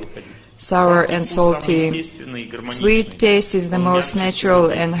fast with sour and salty. Sweet taste is the most natural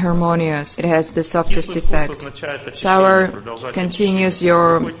and harmonious. It has the softest effect. Sour continues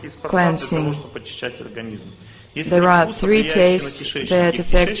your cleansing. There are 3 tastes that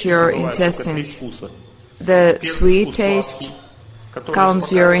affect your intestines. The sweet taste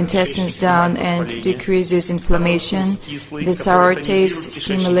calms your intestines down and decreases inflammation. The sour taste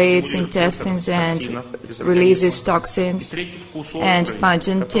stimulates intestines and releases toxins. And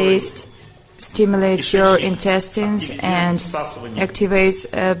pungent taste stimulates your intestines and activates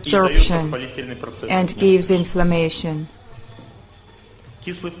absorption and gives inflammation.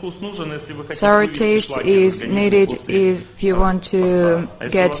 Sour taste is needed if you want to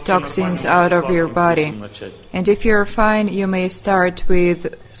get toxins out of your body. And if you're fine, you may start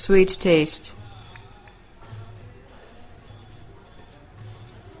with sweet taste.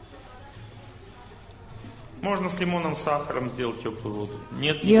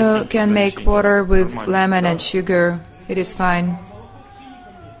 You can make water with lemon and sugar. It is fine.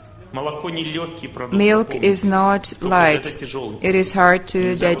 Milk is not light. It is hard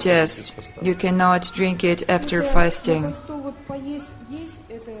to digest. You cannot drink it after fasting.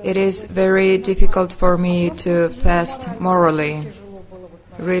 It is very difficult for me to fast morally.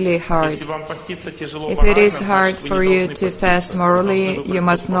 Really hard. If it is hard for you to fast morally, you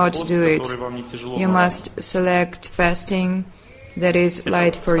must not do it. You must select fasting that is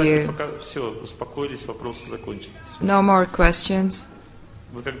light for you. No more questions.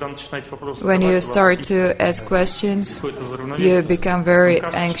 When you start to ask questions, you become very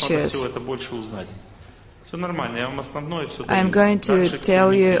anxious. I'm going to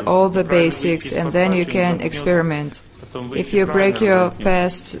tell you all the basics and then you can experiment. If you break your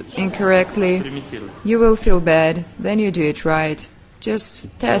fast incorrectly, you will feel bad, then you do it right. Just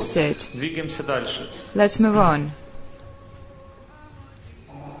test it. Let's move on.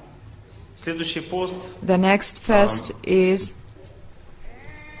 The next fast is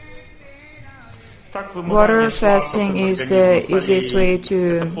water fasting. Is the easiest way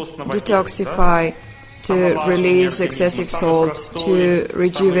to detoxify, to release excessive salt, to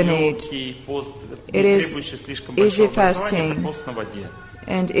rejuvenate. It is easy fasting,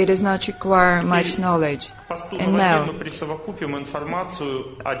 and it does not require much knowledge. And now,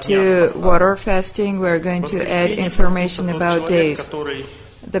 to water fasting, we are going to add information about days.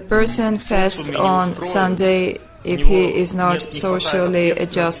 The person fasts on Sunday if he is not socially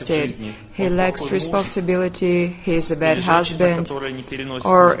adjusted, he lacks responsibility, he is a bad husband,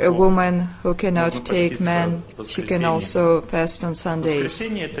 or a woman who cannot take men, she can also fast on Sundays.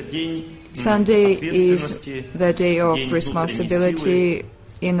 Sunday is the day of responsibility,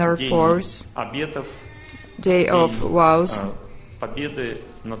 inner force, day of vows,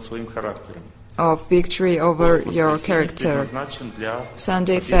 of victory over your character.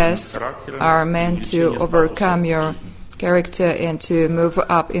 Sunday fasts are meant to overcome your character and to move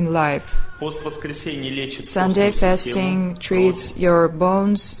up in life. Sunday fasting treats your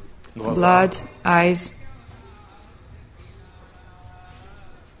bones, blood, eyes,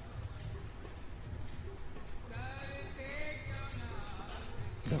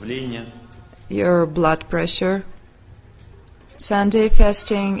 your blood pressure. Sunday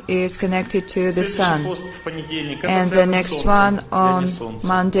fasting is connected to the sun, and the next one on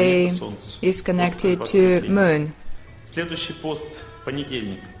Monday is connected to moon.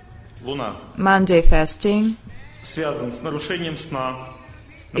 Monday fasting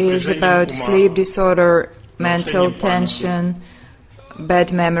is about sleep disorder, mental tension,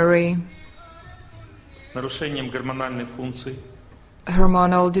 bad memory,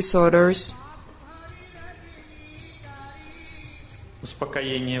 hormonal disorders,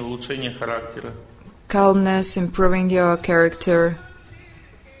 calmness, improving your character,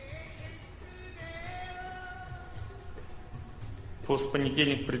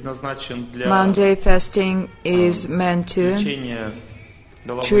 Monday fasting is meant to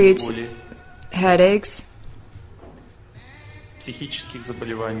treat headaches,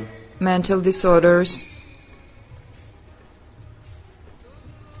 mental disorders,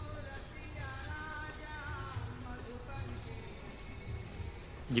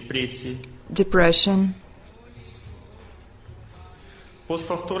 depression.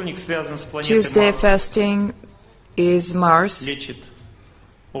 Tuesday fasting is Mars.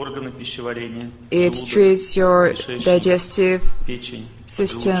 It treats your digestive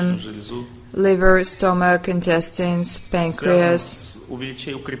system, liver, stomach, intestines, pancreas.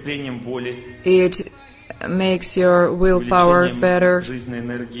 It makes your willpower better.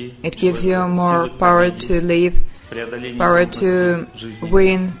 It gives you more power to live, power to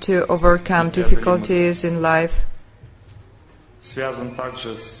win, to overcome difficulties in life. связан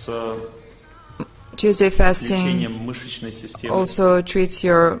также с Tuesday fasting лечением мышечной системы, also treats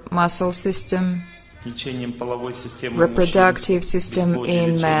your muscle system, лечением половой системы reproductive system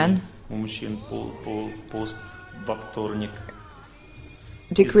in man, у мужчин пост во вторник,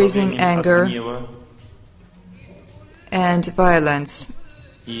 decreasing избавлением от anger гнева and violence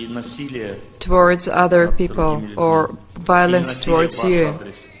и насилие towards other над people другими людьми, or violence или насилие в towards ваш you.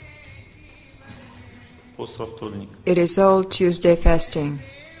 адрес. Пост во вторник. It is all Tuesday fasting.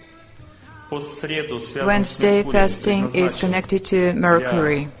 Пост в среду связан с Wednesday Меркурием, fasting is предназначен connected to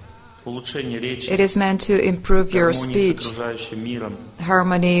Mercury. для улучшения речи, It is meant to improve your гармонии с speech, окружающим миром,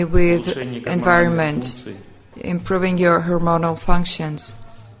 harmony with улучшение гормональных environment, функций, improving your hormonal functions.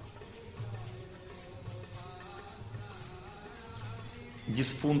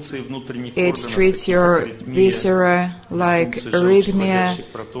 дисфункции внутренних It органов, treats таких your как аритмия, viscera like дисфункцию arrhythmia, желчевыводящих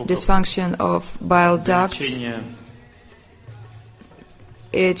протоков, dysfunction of bile для ducts. лечения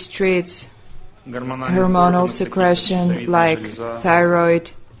It treats гормональных hormonal органов, таких как secretion щитовидная like железа,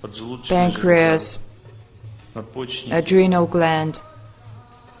 thyroid, поджелудочная pancreas, железа, надпочечники. adrenal gland.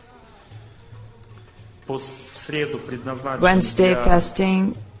 Пост в среду предназначен Wednesday для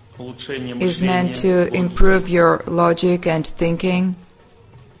fasting улучшения is мышления, meant to воздуха, improve your logic and thinking.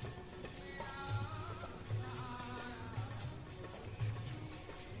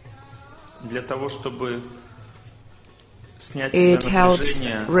 для того, чтобы снять с себя It helps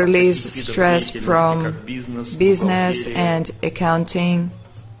напряжение от release таких видов stress деятельности, from как бизнес, business бухгалтерия, and accounting,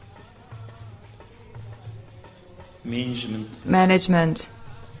 менеджмент, management.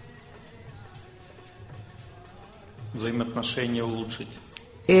 взаимоотношения улучшить.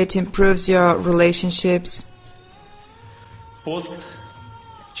 It improves your relationships. Пост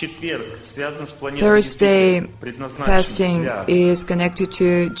в четверг связан с планетой Thursday Юпитер, предназначен fasting для is connected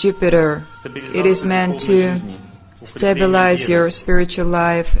to Jupiter. It is стабилизации meant духовной to жизни, stabilize укрепления your веры, spiritual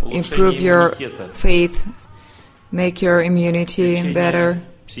life, improve your иммунитета, faith, make your immunity лечения better.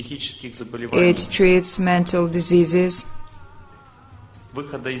 психических заболеваний, It treats mental diseases.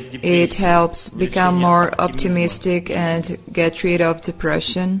 выхода из It депрессии, helps become увеличения more оптимизма, optimistic and get rid of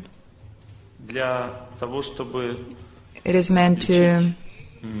depression. для того, чтобы It is meant to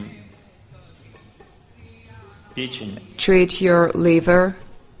печень, treat your liver.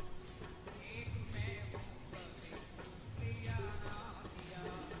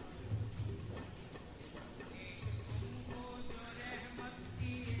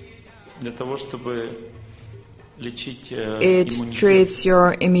 для того, чтобы лечить It иммунитет, treats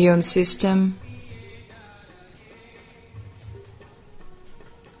your immune system.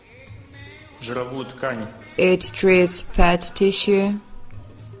 жировую ткань, It treats fat tissue.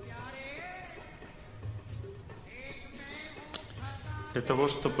 для того,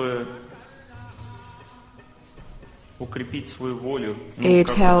 чтобы укрепить свою волю, It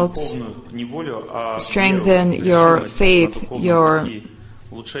как helps духовную, не волю, а strengthen веру, your решимость faith, на духовные your пути,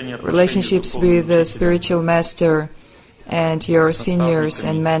 улучшение отношений relationships с духовным with the учителем. spiritual master and your seniors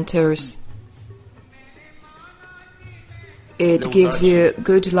and mentors. It gives you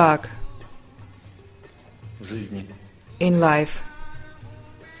good luck в жизни. in life.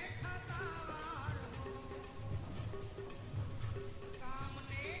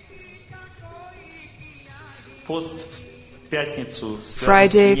 Пост в пятницу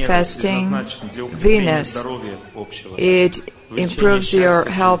Friday связан с Венерой, fasting, предназначен для укрепления Venus. здоровья общего. It improves your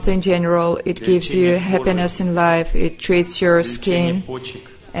health in general. It gives you happiness in life. It treats your Лечение skin почек,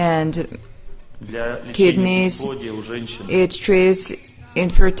 and для лечения kidneys. бесплодия у женщин, it treats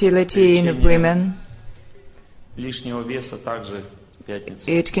infertility in women. лишнего веса также в пятницу.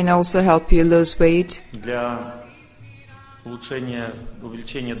 It can also help you lose weight. Для улучшения,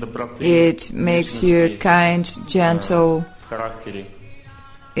 увеличения доброты, It makes you нежности, kind, gentle. в характере.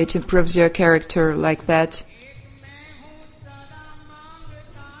 It improves your character like that.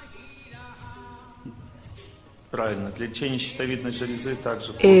 Правильно. Для лечения щитовидной железы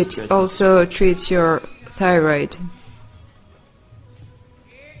также пост в It пятницу. also treats your thyroid.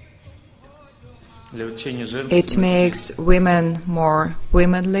 Для лечения It женственности makes women more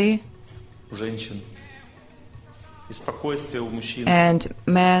womanly у женщин. И спокойствие у мужчин. and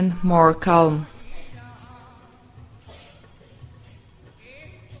men more calm.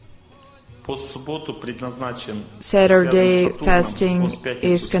 Пост в субботу предназначен, Saturday связан с Сатурном, fasting пост в пятницу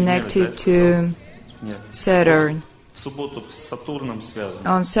is с Венерой, connected да, to Нет. Saturn. Пост в субботу с Сатурном связан.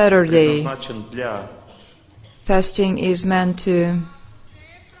 On Saturday, Предназначен для fasting is meant to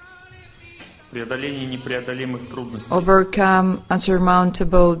преодоления непреодолимых трудностей, overcome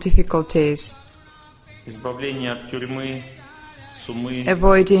unsurmountable difficulties, избавления от тюрьмы,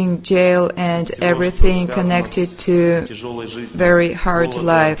 avoiding jail and everything connected to very hard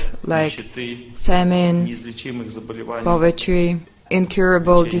life, like famine, poverty,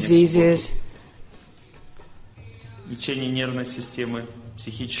 incurable diseases,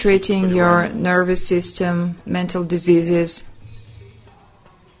 treating your nervous system, mental diseases,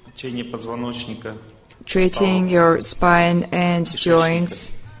 treating your spine and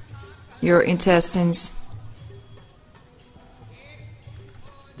joints, your intestines,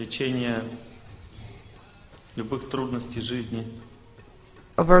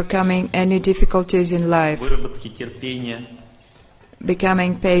 overcoming any difficulties in life,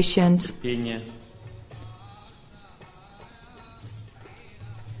 becoming patient,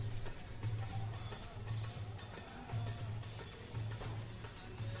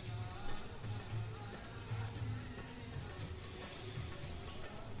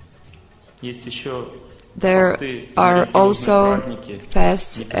 There are also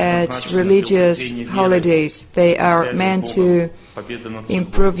fasts at religious holidays. They are meant to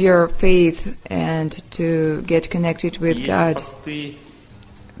improve your faith and to get connected with God.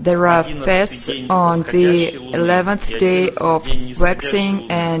 There are fasts on the 11th day of waxing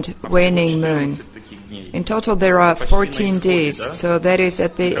and waning moon. In total there are 14 days, so that is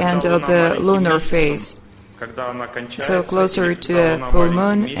at the end of the lunar phase. So closer to a full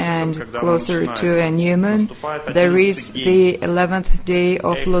moon and closer to a new moon, there is the 11th day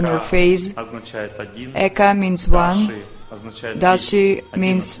of lunar phase. Eka means 1, Dashi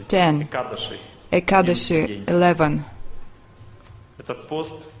means 10, Ekadashi 11.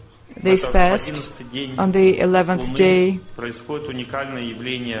 This fast on the 11th day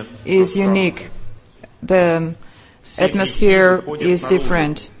is unique. The atmosphere is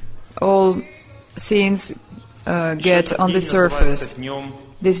different. All scenes get on the surface.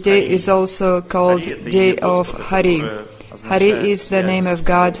 This day is also called Day of Hari. Hari is the name of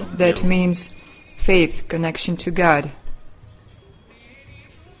God that means faith, connection to God.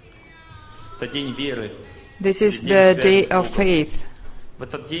 This is the day of faith.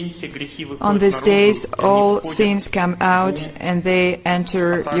 On these days, all sins come out and they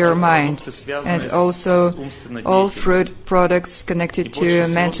enter your mind, and also all fruit products connected to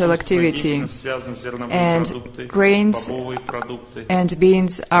mental activity, and grains and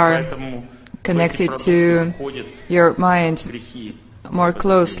beans are connected to your mind more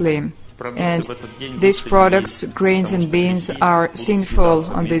closely. And these products, grains and beans, are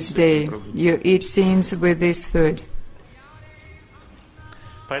sinful on this day. You eat sins with this food.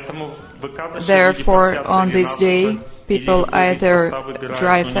 Therefore, on this day, people either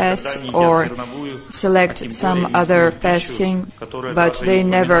dry fast or select some other fasting, but they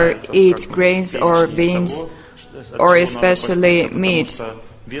never eat grains or beans, or especially meat.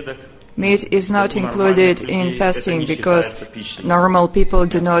 Meat is not included in fasting because normal people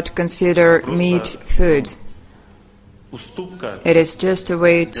do not consider meat food. It is just a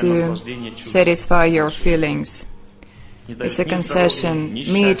way to satisfy your feelings. It's a concession.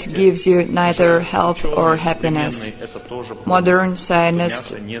 Meat gives you neither health or happiness. Modern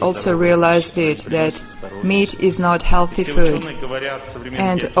scientists also realized it, that meat is not healthy food.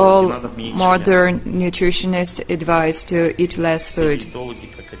 And all modern nutritionists advise to eat less food.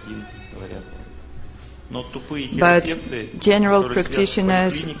 But general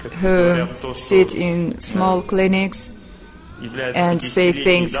practitioners who sit in small clinics and say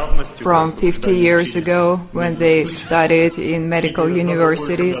things from 50 years ago when they studied in medical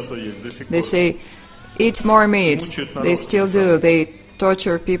universities, they say, eat more meat. They still do. They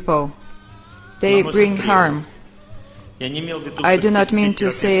torture people. They bring harm. I do not mean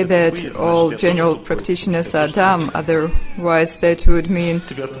to say that all general practitioners are dumb, otherwise that would mean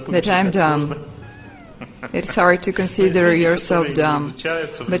that I'm dumb. It's hard to consider yourself dumb.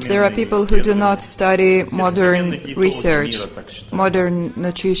 But there are people who do not study modern research, modern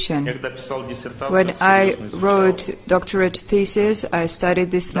nutrition. When I wrote doctorate thesis, I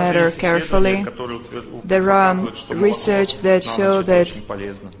studied this matter carefully. There are research that show that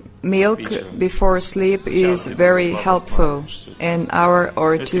milk before sleep is very helpful, an hour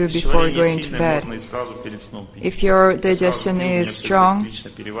or two before going to bed. If your digestion is strong,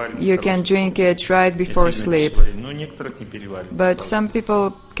 you can drink it right before sleep. But some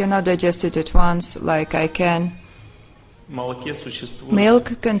people cannot digest it at once, like I can.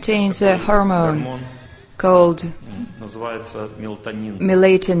 Milk contains a hormone called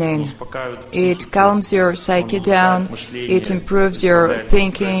melatonin. It calms your psyche down, it improves your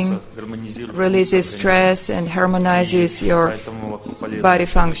thinking, releases stress and harmonizes your body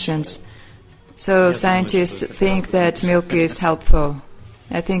functions. So scientists think that milk is helpful.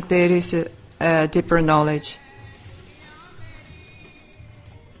 I think there is a deeper knowledge.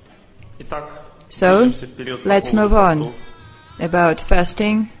 So, let's move on. About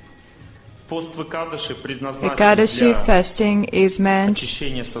fasting. Ekadashi fasting is meant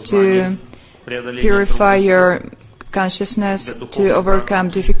to purify your consciousness, to overcome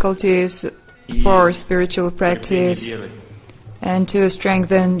difficulties for spiritual practice, and to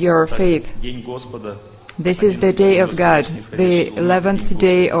strengthen your faith. This is the day of God, the 11th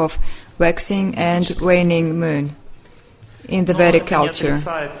day of waxing and waning moon in the Vedic culture.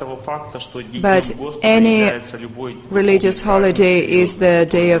 But any religious holiday is the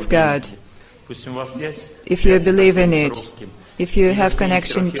day of God, if you believe in it. If you have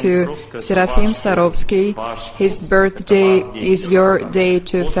connection to Seraphim Sarovsky, his birthday is your day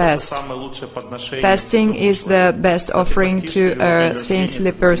to fast. Fasting is the best offering to a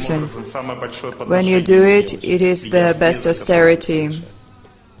saintly person. When you do it, it is the best austerity.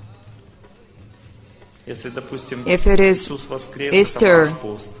 If it is Easter,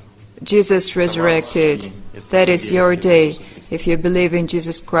 Jesus resurrected, that is your day, if you believe in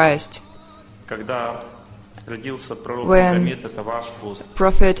Jesus Christ. When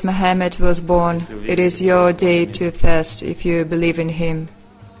Prophet Muhammad was born, it is your day to fast if you believe in him.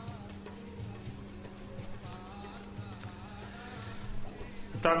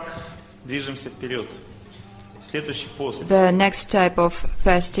 The next type of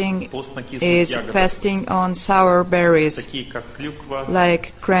fasting is fasting on sour berries,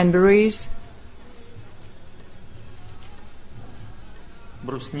 like cranberries,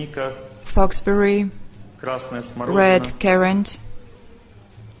 foxberry, red currant,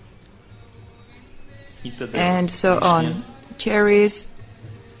 and so on. Cherries.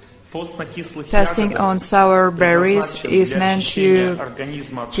 Fasting on sour berries is meant to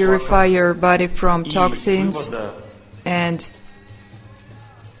purify your body from toxins and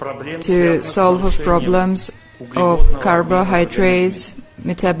to solve problems of carbohydrates,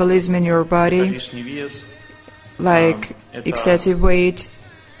 metabolism in your body, like excessive weight.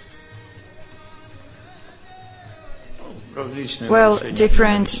 Well,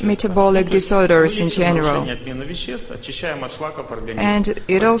 different metabolic disorders in general. And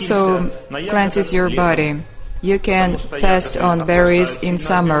it also cleanses your body. You can fast on berries in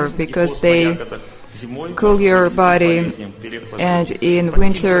summer because they cool your body, and in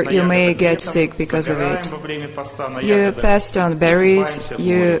winter you may get sick because of it. You fast on berries,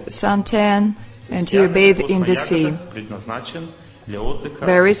 you suntan, and you bathe in the sea.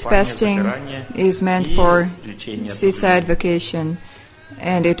 Berries fasting is meant for seaside vacation,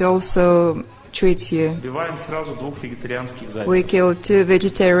 and it also treats you. We kill 2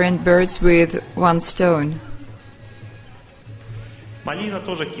 vegetarian birds with 1 stone.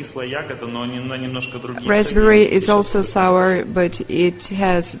 Raspberry is also sour, but it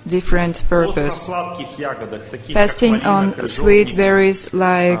has different purpose. Fasting on sweet berries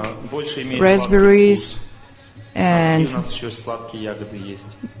like raspberries and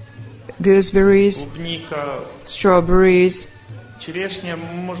gooseberries, strawberries.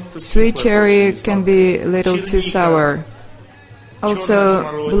 Sweet cherry can be a little too sour.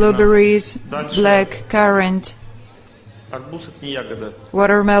 Also blueberries, black currant.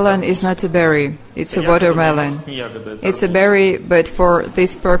 Watermelon is not a berry, it's a watermelon. It's a berry, but for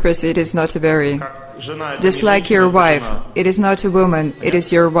this purpose it is not a berry. Just like your wife, it is not a woman, it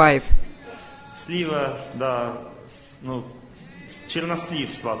is your wife.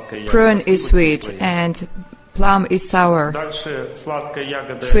 Prune is sweet and plum is sour.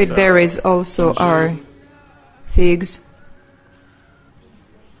 Sweet berries also are figs,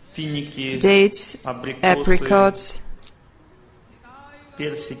 dates, apricots,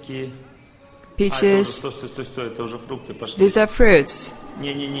 peaches. These are fruits.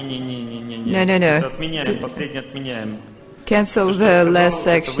 No. Cancel the last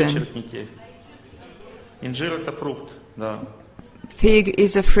section. Fig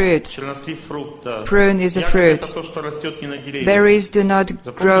is a fruit. Prune is a fruit. Berries do not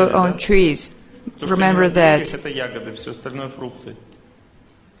grow on trees. Remember that.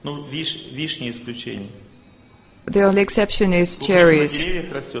 The only exception is cherries.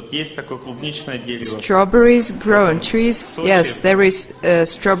 Strawberries grow on trees? Yes, there is a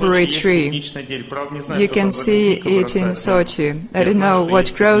strawberry tree. You can see it in Sochi. I don't know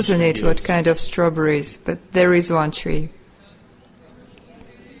what grows on it, what kind of strawberries, but there is one tree.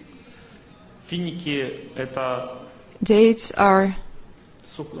 Dates are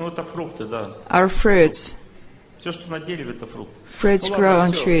fruits. Fruits grow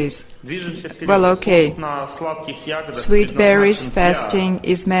on trees. Well, okay. Sweet berries fasting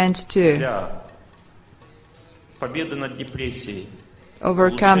is meant to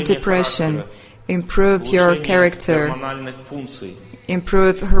overcome depression, improve your character,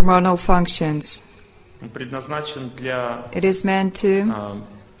 improve hormonal functions. Он предназначен для It is meant to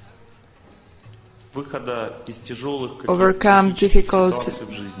выхода из тяжелых overcome психических difficult ситуаций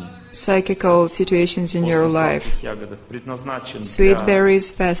в жизни. psychical situations in your Пост на life. сладких ягодах предназначен Sweet для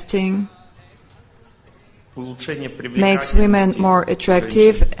berries fasting улучшения makes women привлекательности more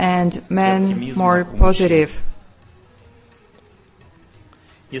attractive женщин. and men оптимизма more у мужчин. positive.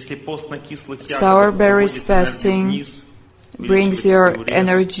 Если пост на кислых Sour ягодах berries выводит энергию fasting вниз, brings увеличивается your турез,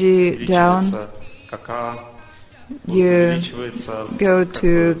 energy down. увеличивается какао, You увеличивается go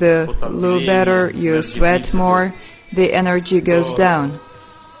to the loo потоотделение, better, you энергия sweat вниз more, идет. the energy goes down.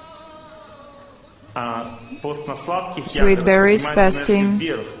 А пост на сладких Sweet ягодах berries поднимает fasting энергию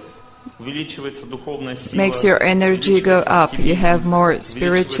вверх, увеличивается духовная сила, makes your energy go увеличивается up. You have оптимизм, more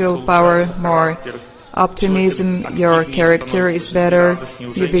spiritual увеличивается, power, улучшается more характер. optimism, Человек your активнее character is становится, better, жизнерадостнее.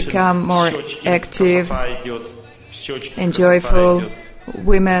 У you женщин become more щечки, active красота идет, щечки, and красота joyful. идет.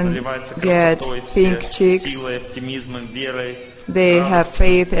 Women Наливается get красотой, pink все cheeks, силой, оптимизмом, верой, they have радостью.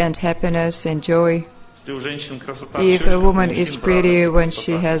 faith and happiness and joy. Если у женщин красота в If щечках, a у woman мужчин is pretty радость, when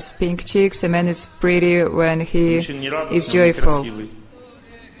she красота. has pink cheeks, a man is pretty when У he мужчин не is радостный, он joyful. некрасивый.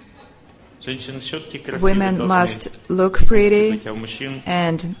 Женщины щетки красивые Women должны must look pretty, быть, а у мужчин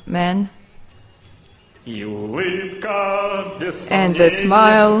and men, и улыбка без and the сомнения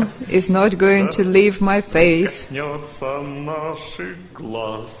smile is not going to leave my face, коснется наших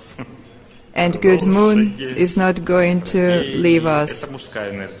глаз. and good moon is not going to leave us. Это мужская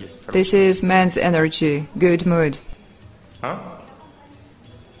энергия. This is man's energy, good mood. А?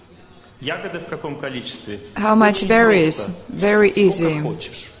 Ягоды в каком количестве? How much Очень berries? просто. Very Сколько easy.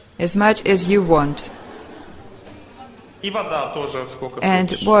 хочешь. As much as you want. И вода тоже сколько And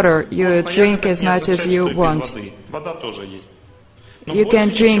хочешь. water, you Пост на drink ягодах as не much as означает, you что и без want. воды. Вода тоже есть. Но You больше can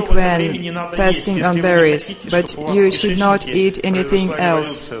ничего drink в это время не when надо fasting есть, on если вы не berries, хотите, but чтобы у вас you в should not кишечнике eat anything произошла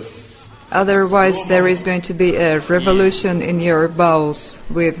else. революция с Otherwise, there is going to be a revolution in your bowels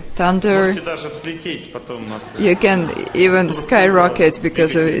with thunder. Можете даже взлететь потом от... You can even skyrocket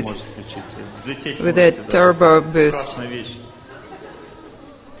because of it, Может случиться. Взлететь with a можете даже. turbo boost. Страшная вещь.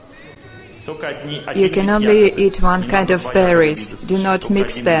 Только один You can вид only ягод. eat one Не kind надо of два ягода berries. вида, Do not только mix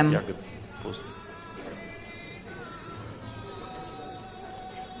один вид them. ягод. Просто.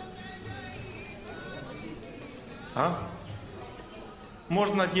 А?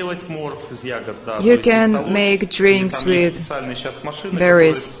 Можно делать морс из ягод, да. You то есть can это лучше. make drinks Там есть with специальные сейчас машины,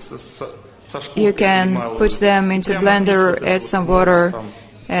 berries. которые со шкуркой You can перемалывают. put them into Прямо blender, пить вот add этот some вот морс water, там.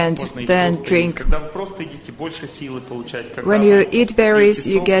 and Можно и then просто есть. drink. Когда вы просто едите, больше силы получать. Когда When you вы eat berries,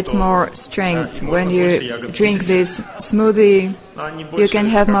 пьете you get сок, то, more да, strength. можно When больше you ягод drink съесть. this smoothie, Они you больше can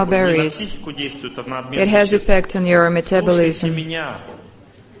have как more бы не на berries. психику действуют, а на обмен It has веществ. effect on your Слушайте metabolism. меня,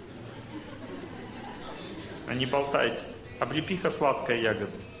 а не болтайте. Облепиха сладкая ягода,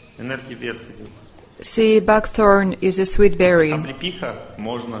 энергия вверх идет. See, buckthorn is a sweet berry. Облепиха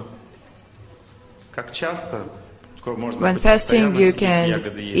можно. Как часто? Сколько можно When быть fasting, постоянно you сидеть, can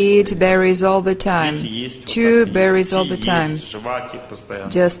ягоды есть. eat berries all the Сидеть time, и есть, вот chew так есть, berries all the идти и time. есть, жевать их постоянно.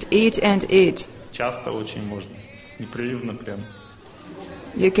 Just eat and eat. Часто очень можно. Непрерывно прям.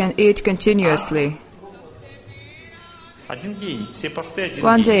 You can eat continuously. Один день, все посты один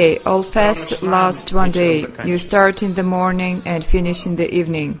One день. day, all fasts last one day. You start in the morning and finish in the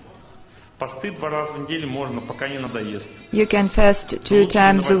evening. Посты 2 раза в неделю можно, пока не надоест. You can fast 2 Лучше не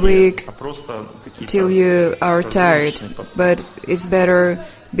times на a воде, week а просто какие-то till you are tired. разгрузочные посты. But it's better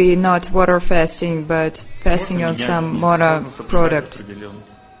be not water fasting, but fasting Можно on менять some дни, mono можно соблюдать product. определенно.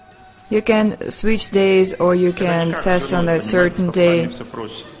 You can switch days or you Когда can никак fast с женой, on a понимаете, certain с постами day. всё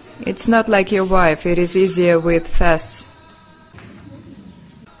проще. It's not like your wife, it is easier with fasts.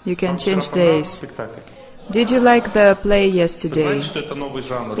 You can Вам вчера change понравился days. спектакль? Did you like the play Вы yesterday? знаете, что это новый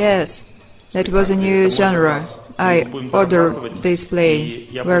жанр? Yes, that was a new genre. I ordered this play.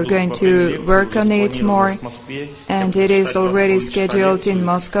 We're going to work on it more, and it is already scheduled in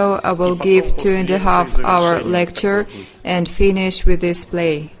Moscow. I will give 2.5-hour lecture and finish with this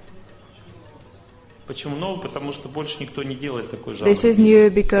play. Почему новый? Потому что больше никто не делает такой жанр. This is new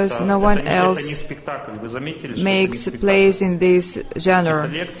because no one Это не else спектакль. Вы заметили, что makes это не plays спектакль? in this Это genre.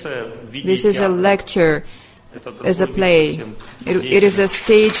 лекция в виде This is a театра. lecture Это as a другой вид play. совсем It is a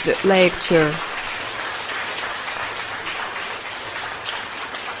staged lecture.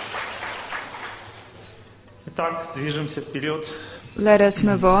 Итак, движемся вперед. Let us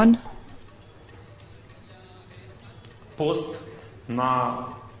move on. Пост на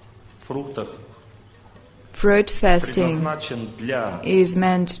фруктах Fruit fasting предназначен для is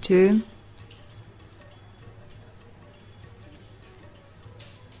meant to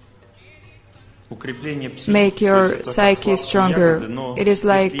make your psyche stronger. It is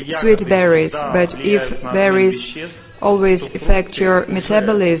like sweet berries, but if berries always affect your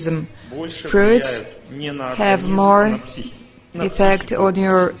metabolism, fruits have more effect on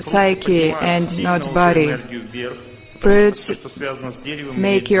your psyche and not body. Fruits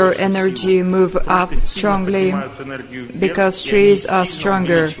make your energy move up strongly because trees are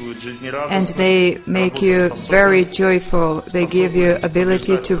stronger and they make you very joyful. They give you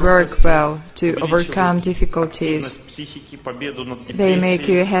ability to work well, to overcome difficulties. They make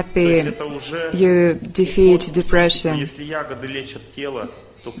you happy. You defeat depression.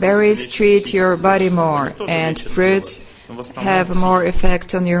 Berries treat your body more, and fruits have more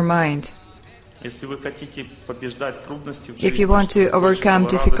effect on your mind. If you want to overcome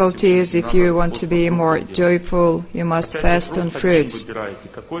difficulties, if you want to be more joyful, you must fast on fruits.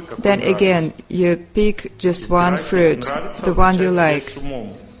 Then again, you pick just one fruit, the one you like.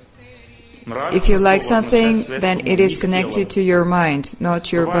 If you like something, then it is connected to your mind,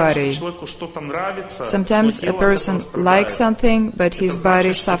 not your body. Sometimes a person likes something, but his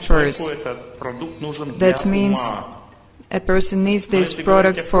body suffers. That means a person needs this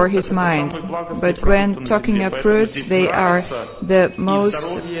product for his mind. But when talking of fruits, they are the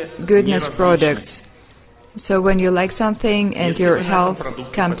most goodness products. So when you like something and your health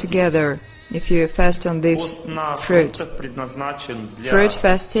come together, if you fast on this fruit. Fruit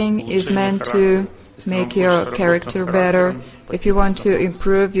fasting is meant to make your character better. If you want to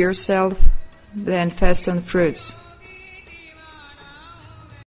improve yourself, then fast on fruits.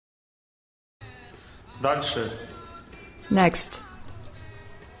 Next.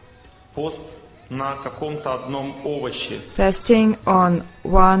 Fasting on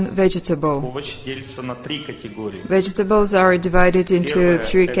one vegetable. Vegetables are divided into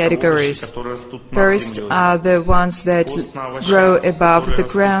three categories. First are the ones that grow above the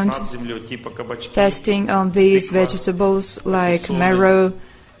ground. Fasting on these vegetables like marrow,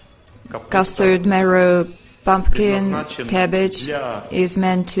 custard marrow, pumpkin, cabbage is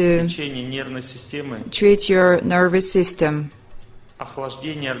meant to treat your nervous system,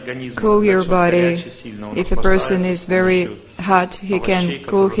 cool your body. If a person is very hot, he can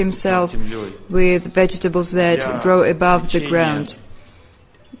cool himself with vegetables that grow above the ground.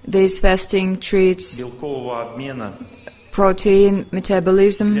 This fasting treats protein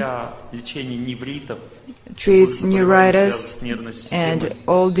metabolism, treats neuritis and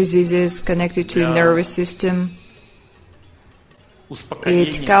all diseases connected to the nervous system.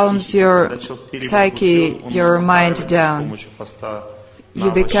 It calms your psyche, your mind down.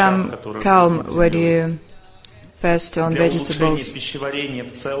 You become calm when you fast on vegetables.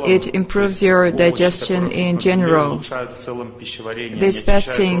 It improves your digestion in general. This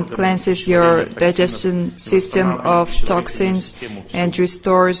fasting cleanses your digestion system of toxins and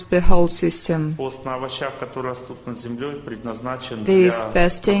restores the whole system. This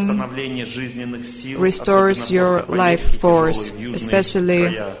fasting restores your life force,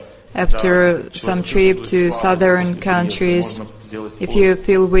 especially after some trip to southern countries. If you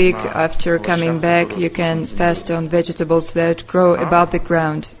feel weak after coming back, you can fast on vegetables that grow above the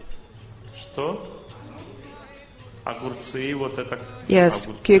ground. Yes,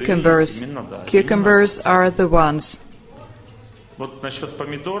 cucumbers. Cucumbers are the ones.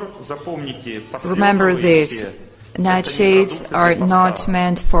 Remember this. Nightshades are not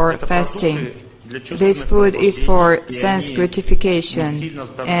meant for fasting. This food is for sense gratification,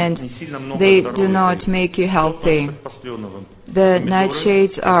 and they do not make you healthy. The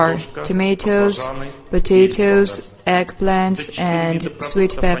nightshades are tomatoes, potatoes, eggplants, and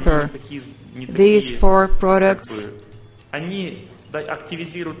sweet pepper. These four products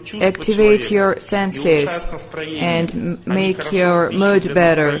activate your senses and make your mood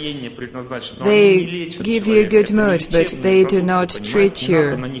better. They give you a good mood, but they do not treat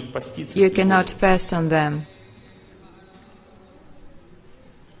you. You cannot fast on them.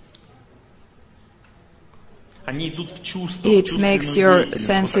 It makes your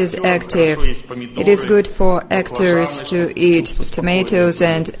senses active. It is good for actors to eat tomatoes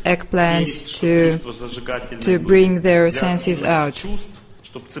and eggplants to bring their senses out,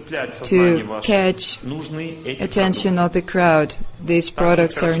 to catch attention of the crowd. These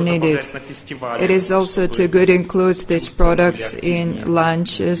products are needed. It is also too good to include these products in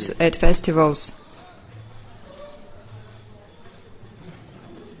lunches at festivals.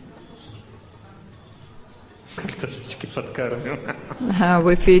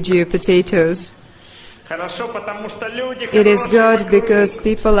 We feed you potatoes. It is good because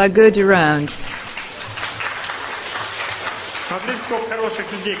people are good around.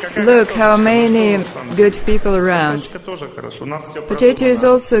 Look how many good people around. Potato is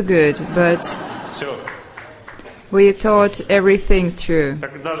also good, but We thought everything through.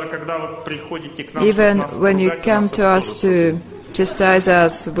 Even when you come to us to chastise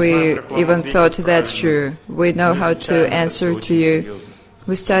us, we even thought that through. We know how to answer to you.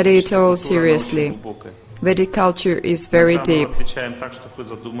 We study it all seriously. Vedic culture is very deep.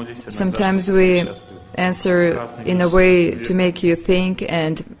 Sometimes we answer in a way to make you think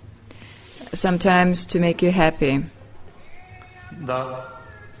and sometimes to make you happy.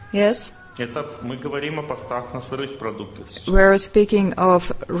 Yes? We're speaking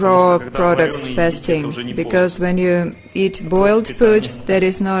of raw products fasting, because when you eat boiled food, that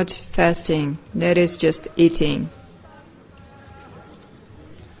is not fasting, that is just eating.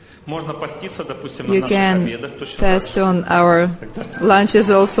 You can fast on our lunches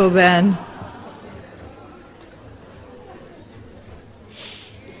also then.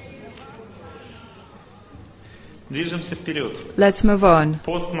 Let's move on.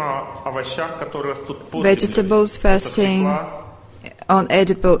 Vegetables fasting on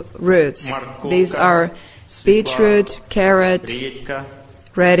edible roots. These are beetroot, carrot,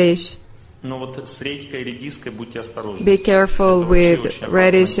 radish. Be careful with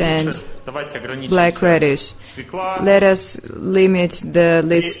radish and black radish. Let us limit the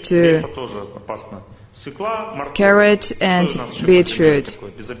list to carrot and beetroot.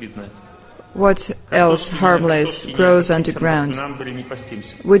 What else harmless grows underground?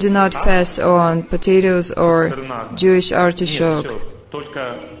 We do not fast on potatoes or Jewish artichoke.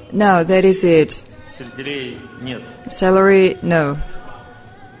 No, that is it. Celery, no.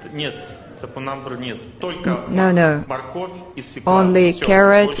 No. Only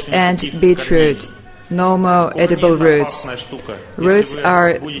carrot and beetroot. No more edible roots. Roots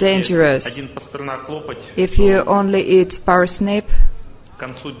are dangerous. If you only eat parsnip,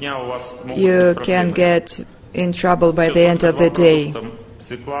 you can get in trouble by the end of the day.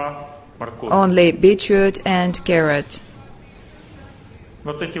 Only beetroot and carrot.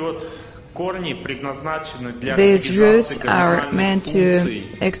 These roots are meant to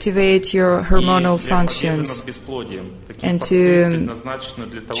activate your hormonal functions and to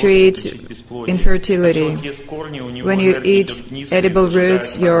treat infertility. When you eat edible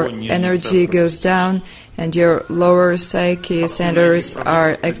roots, your energy goes down and your lower psyche centers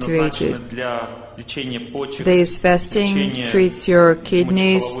are activated. This fasting treats your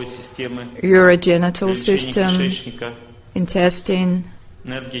kidneys, urogenital system, intestine.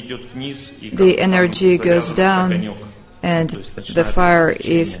 The energy goes down and the fire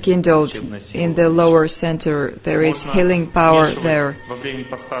is kindled in the lower center. There is healing power there.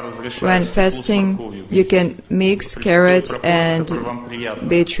 When fasting, you can mix carrot and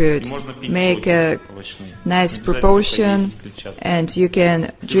beetroot. Make a nice proportion and you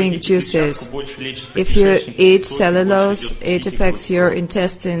can drink juices. If you eat cellulose, it affects your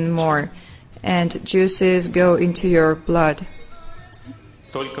intestine more and juices go into your blood.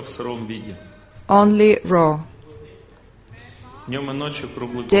 Only raw.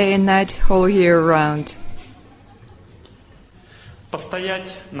 Day and night, whole year round.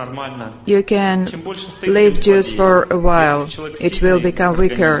 You can leave juice for a while. It will become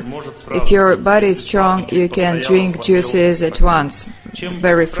weaker. If your body is strong, you can drink juices at once.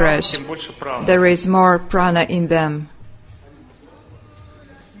 Very fresh. There is more prana in them.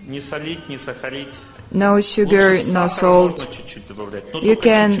 No sugar, no salt. You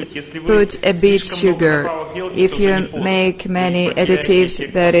can put a beet sugar. If you make many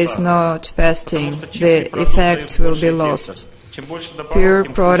additives, that is not fasting. The effect will be lost. Pure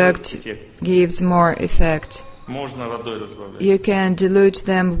product gives more effect. You can dilute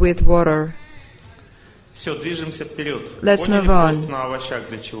them with water. Let's move on.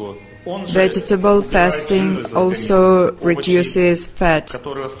 Vegetable fasting also reduces fat.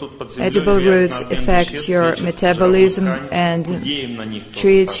 Edible roots affect your metabolism and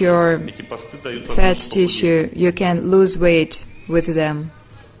treat your fat tissue. You can lose weight with them.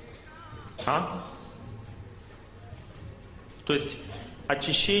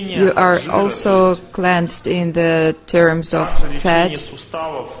 You are also cleansed in the terms of fat.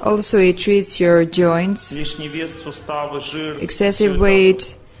 Also, it treats your joints, excessive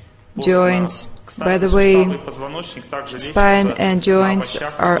weight, joints. By the way, spine and joints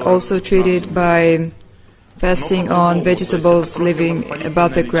are also treated by fasting on vegetables living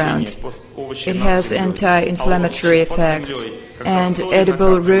above the ground. It has anti-inflammatory effect. And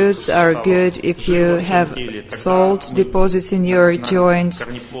edible roots are good if you have salt deposits in your joints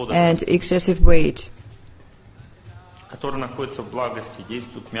and excessive weight. The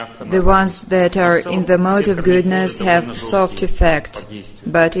ones that are in the mode of goodness have soft effect,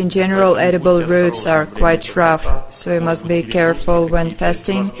 but in general edible roots are quite rough, so you must be careful when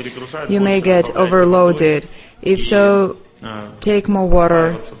fasting. You may get overloaded. If so, take more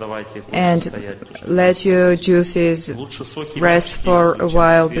water and let your juices rest for a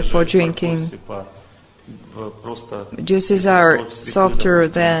while before drinking. Juices are softer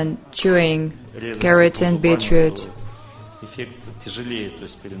than chewing carrot and beetroot.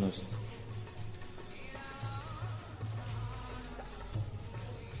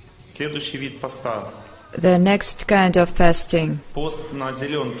 The next kind of fasting,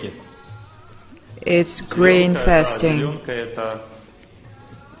 it's green fasting.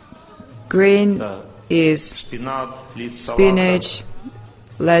 Green is spinach,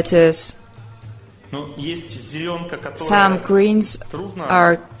 lettuce. Some greens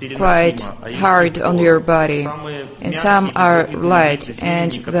are quite hard on your body, and some are light,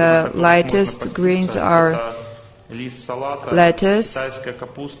 and the lightest greens are lettuce,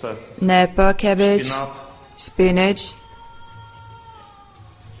 Napa cabbage, spinach,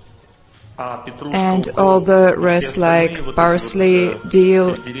 and all the rest like parsley,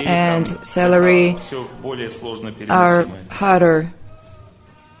 dill, and celery are harder.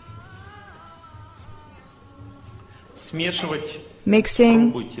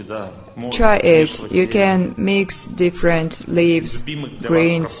 Mixing, try it. You can mix different leaves,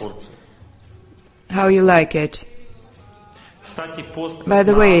 greens, how you like it. By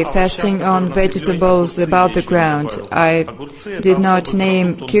the way, fasting on vegetables above the ground, I did not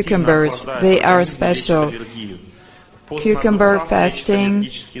name cucumbers, they are special. Cucumber fasting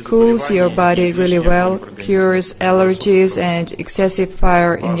cools your body really well, cures allergies and excessive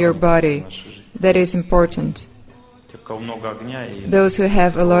fire in your body. That is important. Those who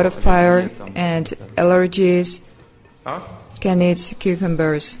have a lot of fire and allergies can eat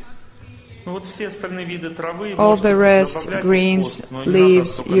cucumbers. All the rest, greens,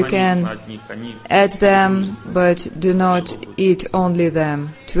 leaves, you can add them, but do not eat only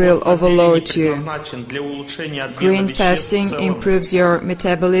them. It will overload you. Green fasting improves your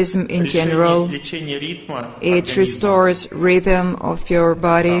metabolism in general. It restores rhythm of your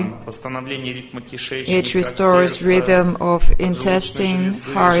body. It restores rhythm of intestine,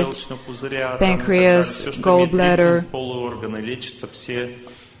 heart, pancreas, gallbladder.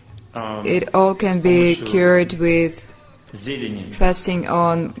 It all can be cured with fasting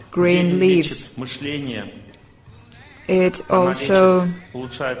on green leaves. It also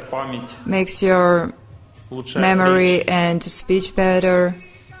makes your memory and speech better.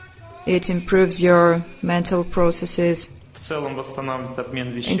 It improves your mental processes.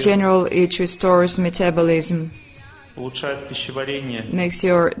 In general, it restores metabolism, makes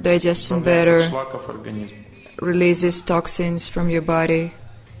your digestion better, releases toxins from your body.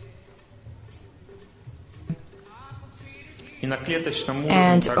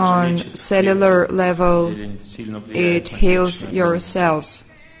 And on cellular level, it heals your cells.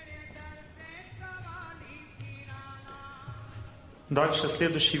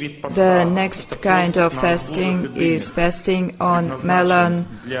 The next kind of fasting is fasting on melon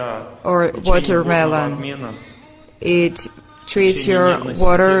or watermelon. It treats your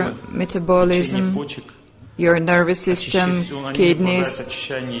water metabolism, your nervous system, kidneys.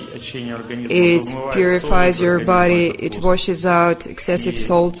 It purifies your body, it washes out excessive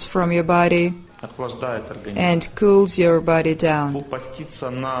salts from your body and cools your body down.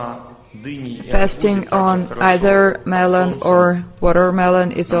 Fasting on either melon or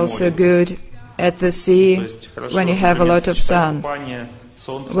watermelon is also good at the sea when you have a lot of sun.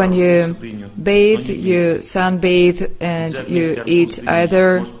 When you bathe, you sunbathe and you eat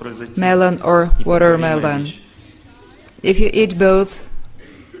either melon or watermelon. If you eat both,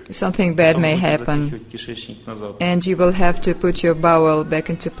 something bad may happen, and you will have to put your bowel back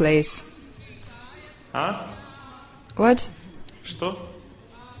into place. What?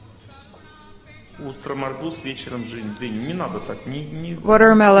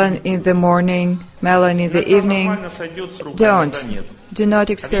 Watermelon in the morning, melon in the evening. Don't. Do not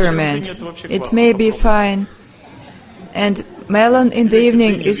experiment. It may be fine. And melon in the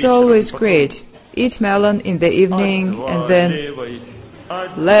evening is always great. Eat melon in the evening and then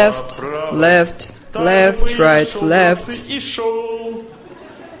left, left, left, right, left.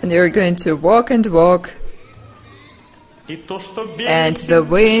 And you're going to walk and walk. And the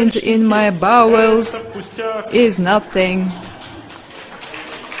wind in my bowels is nothing.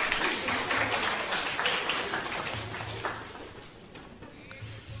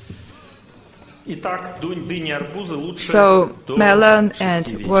 So, melon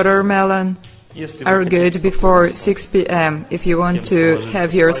and watermelon are good before 6 p.m. if you want to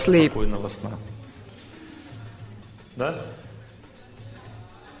have your sleep. Да?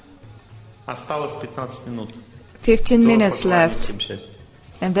 Осталось 15 минут. 15 minutes left,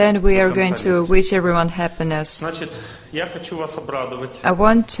 and then we are going to wish everyone happiness. Значит, я хочу вас обрадовать. I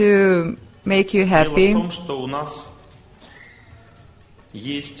want to make you happy. Дело в том, что у нас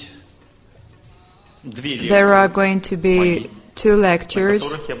есть две лекции. There are going to be 2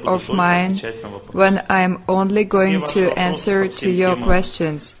 lectures of mine when I'm only going to answer to your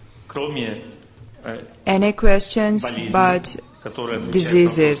questions. Кроме Any questions but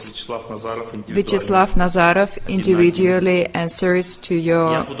diseases. Vyacheslav Nazarov individually answers to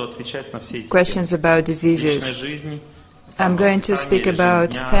your questions about diseases. I'm going to speak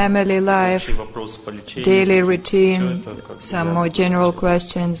about family life, daily routine, some more general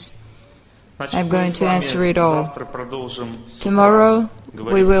questions. I'm going to answer it all. Tomorrow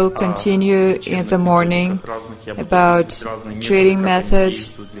we will continue in the morning about treating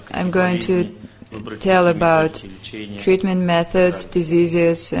methods. I'm going to tell about treatment methods,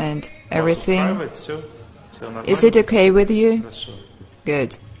 diseases, and everything. Is it okay with you?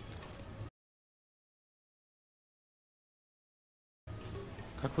 Good.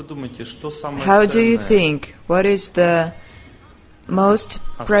 How do you think? What is the most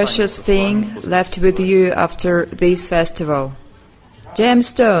precious thing left with you after this festival?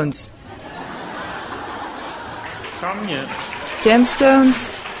 Gemstones. Gemstones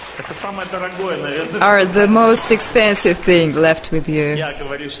are the most expensive thing left with you.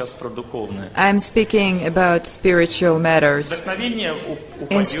 I'm speaking about spiritual matters.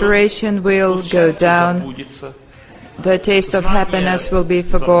 Inspiration will go down. The taste of happiness will be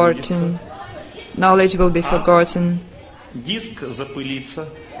forgotten. Knowledge will be forgotten.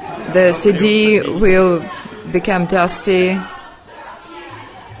 The CD will become dusty.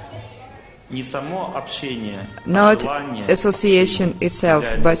 Not association itself,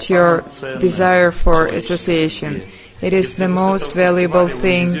 but your desire for association. It is the most valuable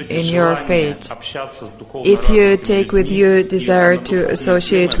thing in your fate. If you take with you desire to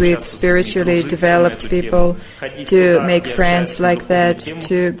associate with spiritually developed people, to make friends like that,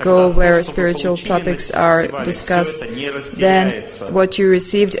 to go where spiritual topics are discussed, then what you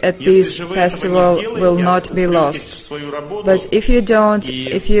received at this festival will not be lost. But if you don't,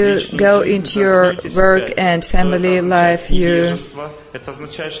 if you go into your work and family life, you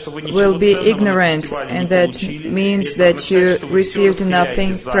will be ignorant, and that means that you received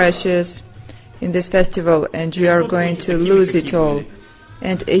nothing precious in this festival and you are going to lose it all.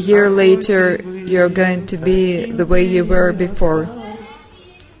 And a year later you're going to be the way you were before.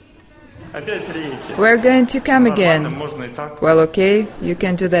 We're going to come again. Well, okay, you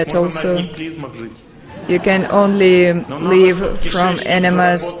can do that also. You can only live from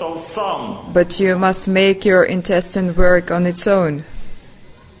enemas, but you must make your intestine work on its own.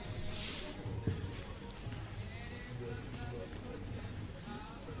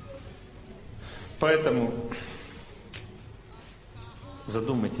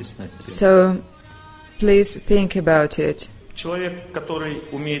 So, please think about it.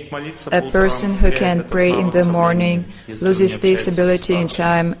 A person who can pray in the morning loses this ability in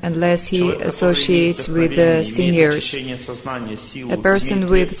time unless he associates with the seniors. A person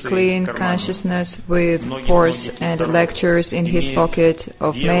with clean consciousness, with force and lectures in his pocket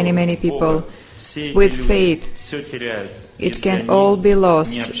of many people, with faith, it can all be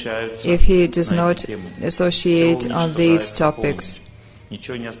lost if he does not associate on these topics.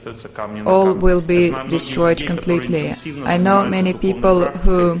 All will be destroyed completely. I know many people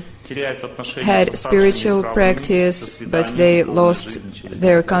who had spiritual practice, but they lost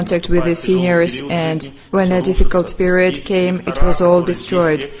their contact with the seniors, and when a difficult period came, it was all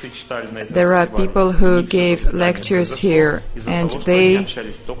destroyed. There are people who gave lectures here, and they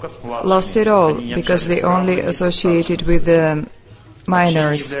lost it all because they only associated with the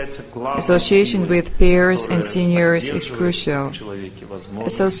minors. Association with peers and seniors is crucial.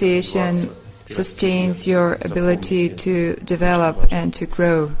 Association sustains your ability to develop and to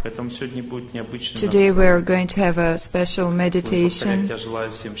grow. Today we are going to have a special meditation.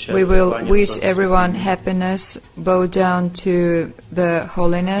 We will wish everyone happiness, bow down to the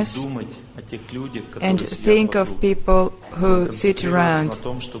holiness, and think of people who sit around,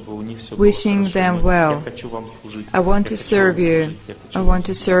 wishing them well. I want to serve you, I want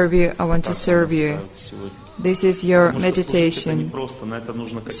to serve you, I want to serve you. This is your meditation.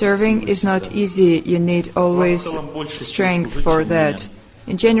 Serving is not easy, you need always strength for that.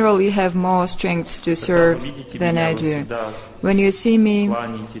 In general, you have more strength to serve than I do. When you see me,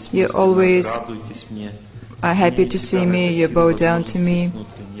 you always are happy to see me, you bow down to me.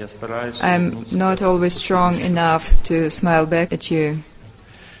 I'm not always strong enough to smile back at you.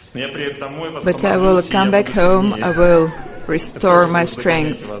 But I will come back home, I will restore my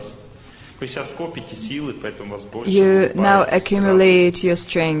strength. You now accumulate your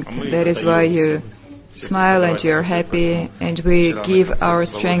strength, that is why you smile and you are happy, and we give our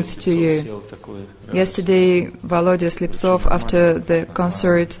strength to you. Yesterday, Volodya Sliptsov, after the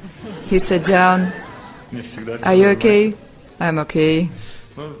concert, he sat down. Are you okay? I'm okay.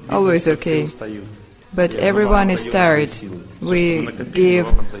 Always okay. But everyone is tired. We give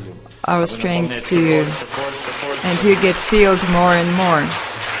our strength to you, and you get filled more and more.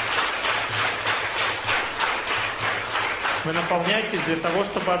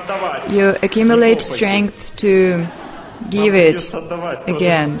 You accumulate strength to give it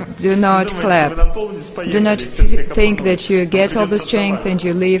again. Do not clap. Do not think that you get all the strength and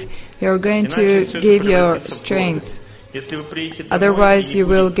you leave. You are going to give your strength. Otherwise, you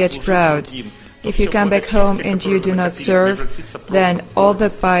will get proud. If you come back home and you do not serve, then all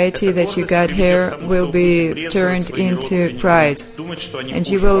the piety that you got here will be turned into pride. And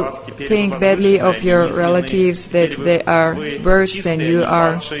you will think badly of your relatives, that they are worse than you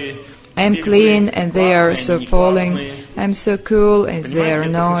are. I am clean and they are so falling. I am so cool and they are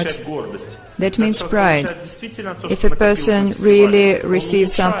not. That means pride. If a person really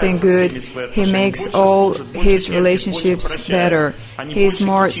receives something good, he makes all his relationships better. He is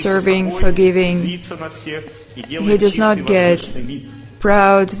more serving, forgiving. He does not get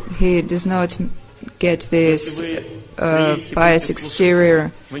proud. He does not get this pious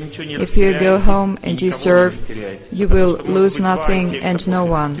exterior. If you go home and you serve, you will lose nothing and no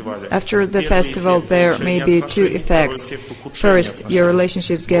one. After the festival, there may be two effects. First, your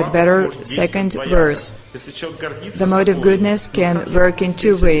relationships get better. Second, worse. The mode of goodness can work in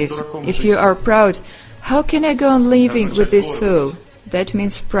two ways. If you are proud, how can I go on living with this fool? That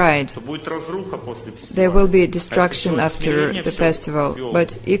means pride. There will be destruction after the festival.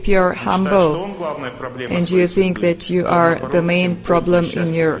 But if you are humble and you think that you are the main problem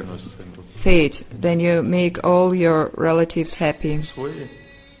in your fate, then you make all your relatives happy.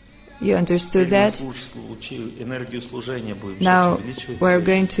 You understood that? Now we are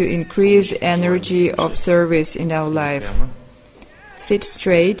going to increase energy of service in our life. Sit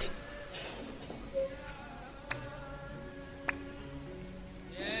straight.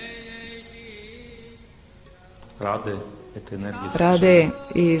 Radhe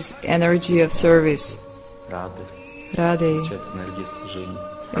is energy of service. Radhe,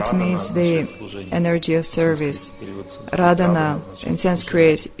 it means the energy of service. Radhana in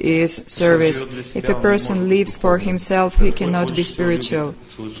Sanskrit is service. If a person lives for himself, he cannot be spiritual.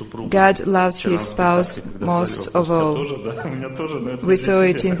 God loves his spouse most of all. We saw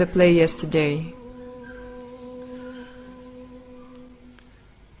it in the play yesterday.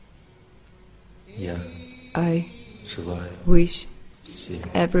 I wish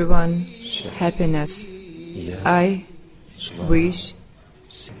everyone happiness. I wish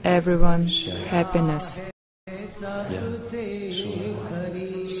everyone happiness.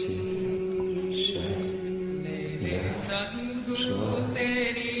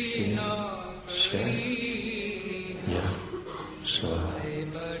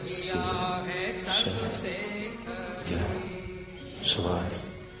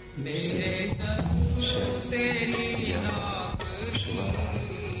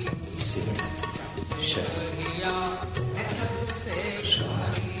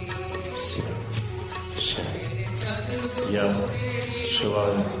 Я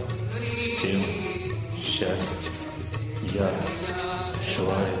желаю всем счастья. Я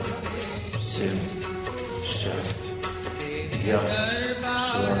желаю всем счастья. Я желаю всем счастья. Я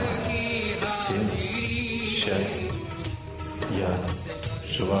желаю всем счастья. Я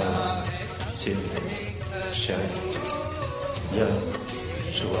желаю всем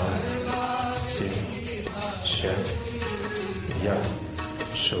счастья. Я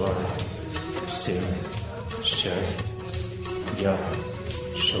желаю всем счастья. Я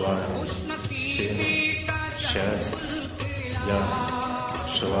желаю всем счастья. Я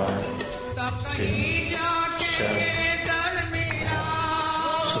желаю всем счастья.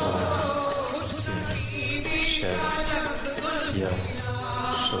 Желаю всем счастья. Я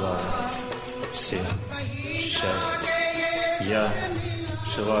желаю всем счастья. Я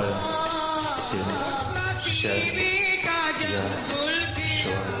желаю всем счастья. Я желаю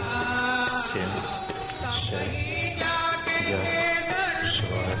всем счастья. Я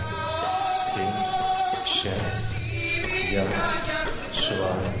желаю всем счастья. Я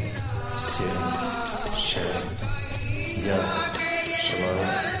желаю всем счастья. Я желаю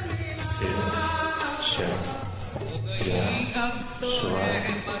всем счастья. Я желаю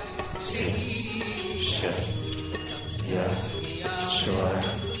всем счастья. Я желаю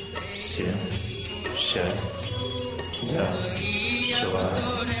всем счастья. Я желаю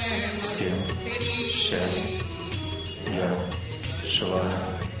всем счастья. Я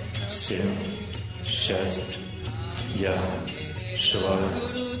желаю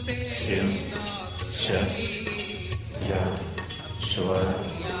всем счастья. Я желаю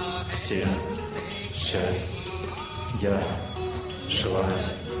всем счастья. Я желаю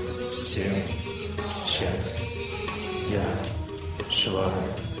всем счастья. Я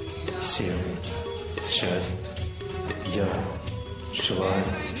желаю всем счастья. Я желаю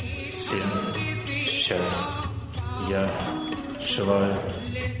всем счастья. Я желаю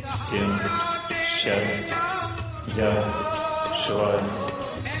всем счастья. Я желаю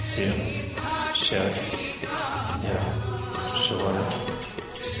всем счастья. Я желаю всем счастья. Я желаю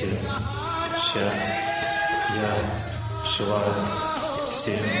всем счастья. Я желаю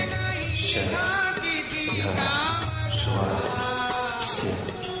всем счастья. Я желаю всем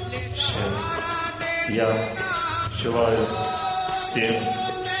счастья. Я желаю всем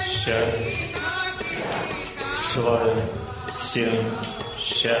счастья. Желаю всем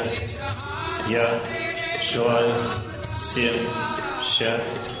счастья. Я желаю всем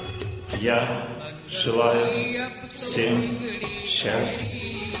счастья. Я желаю всем счастья.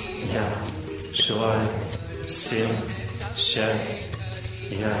 Я желаю всем счастья.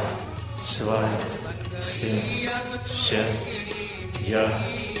 Я желаю всем счастья. Я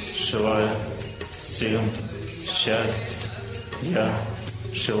желаю всем счастья. Я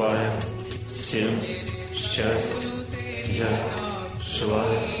желаю всем счастья. Я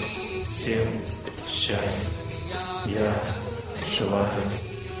желаю всем счастья. Я желаю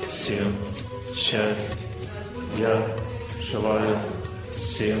всем счастья.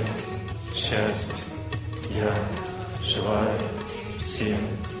 Я желаю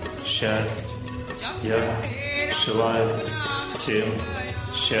всем счастья. Я желаю всем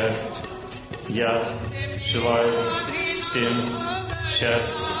счастья. Я желаю всем счастья. Я желаю всем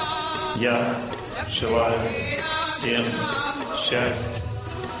счастья. Я желаю всем счастья.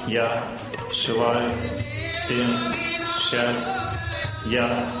 Я желаю всем счастья. Я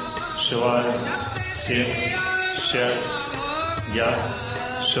желаю всем счастья. Я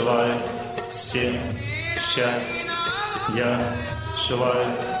желаю всем счастья. Я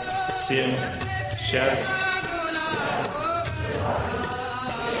желаю всем счастья.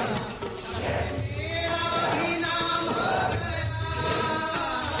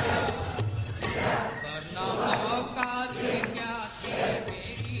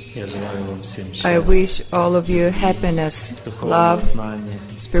 I wish all of you happiness, love,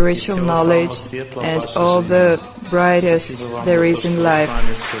 spiritual knowledge, and all the brightest there is in life.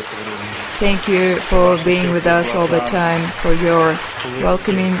 Thank you for being with us all the time, for your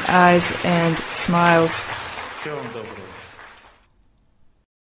welcoming eyes and smiles. Всего вам доброго.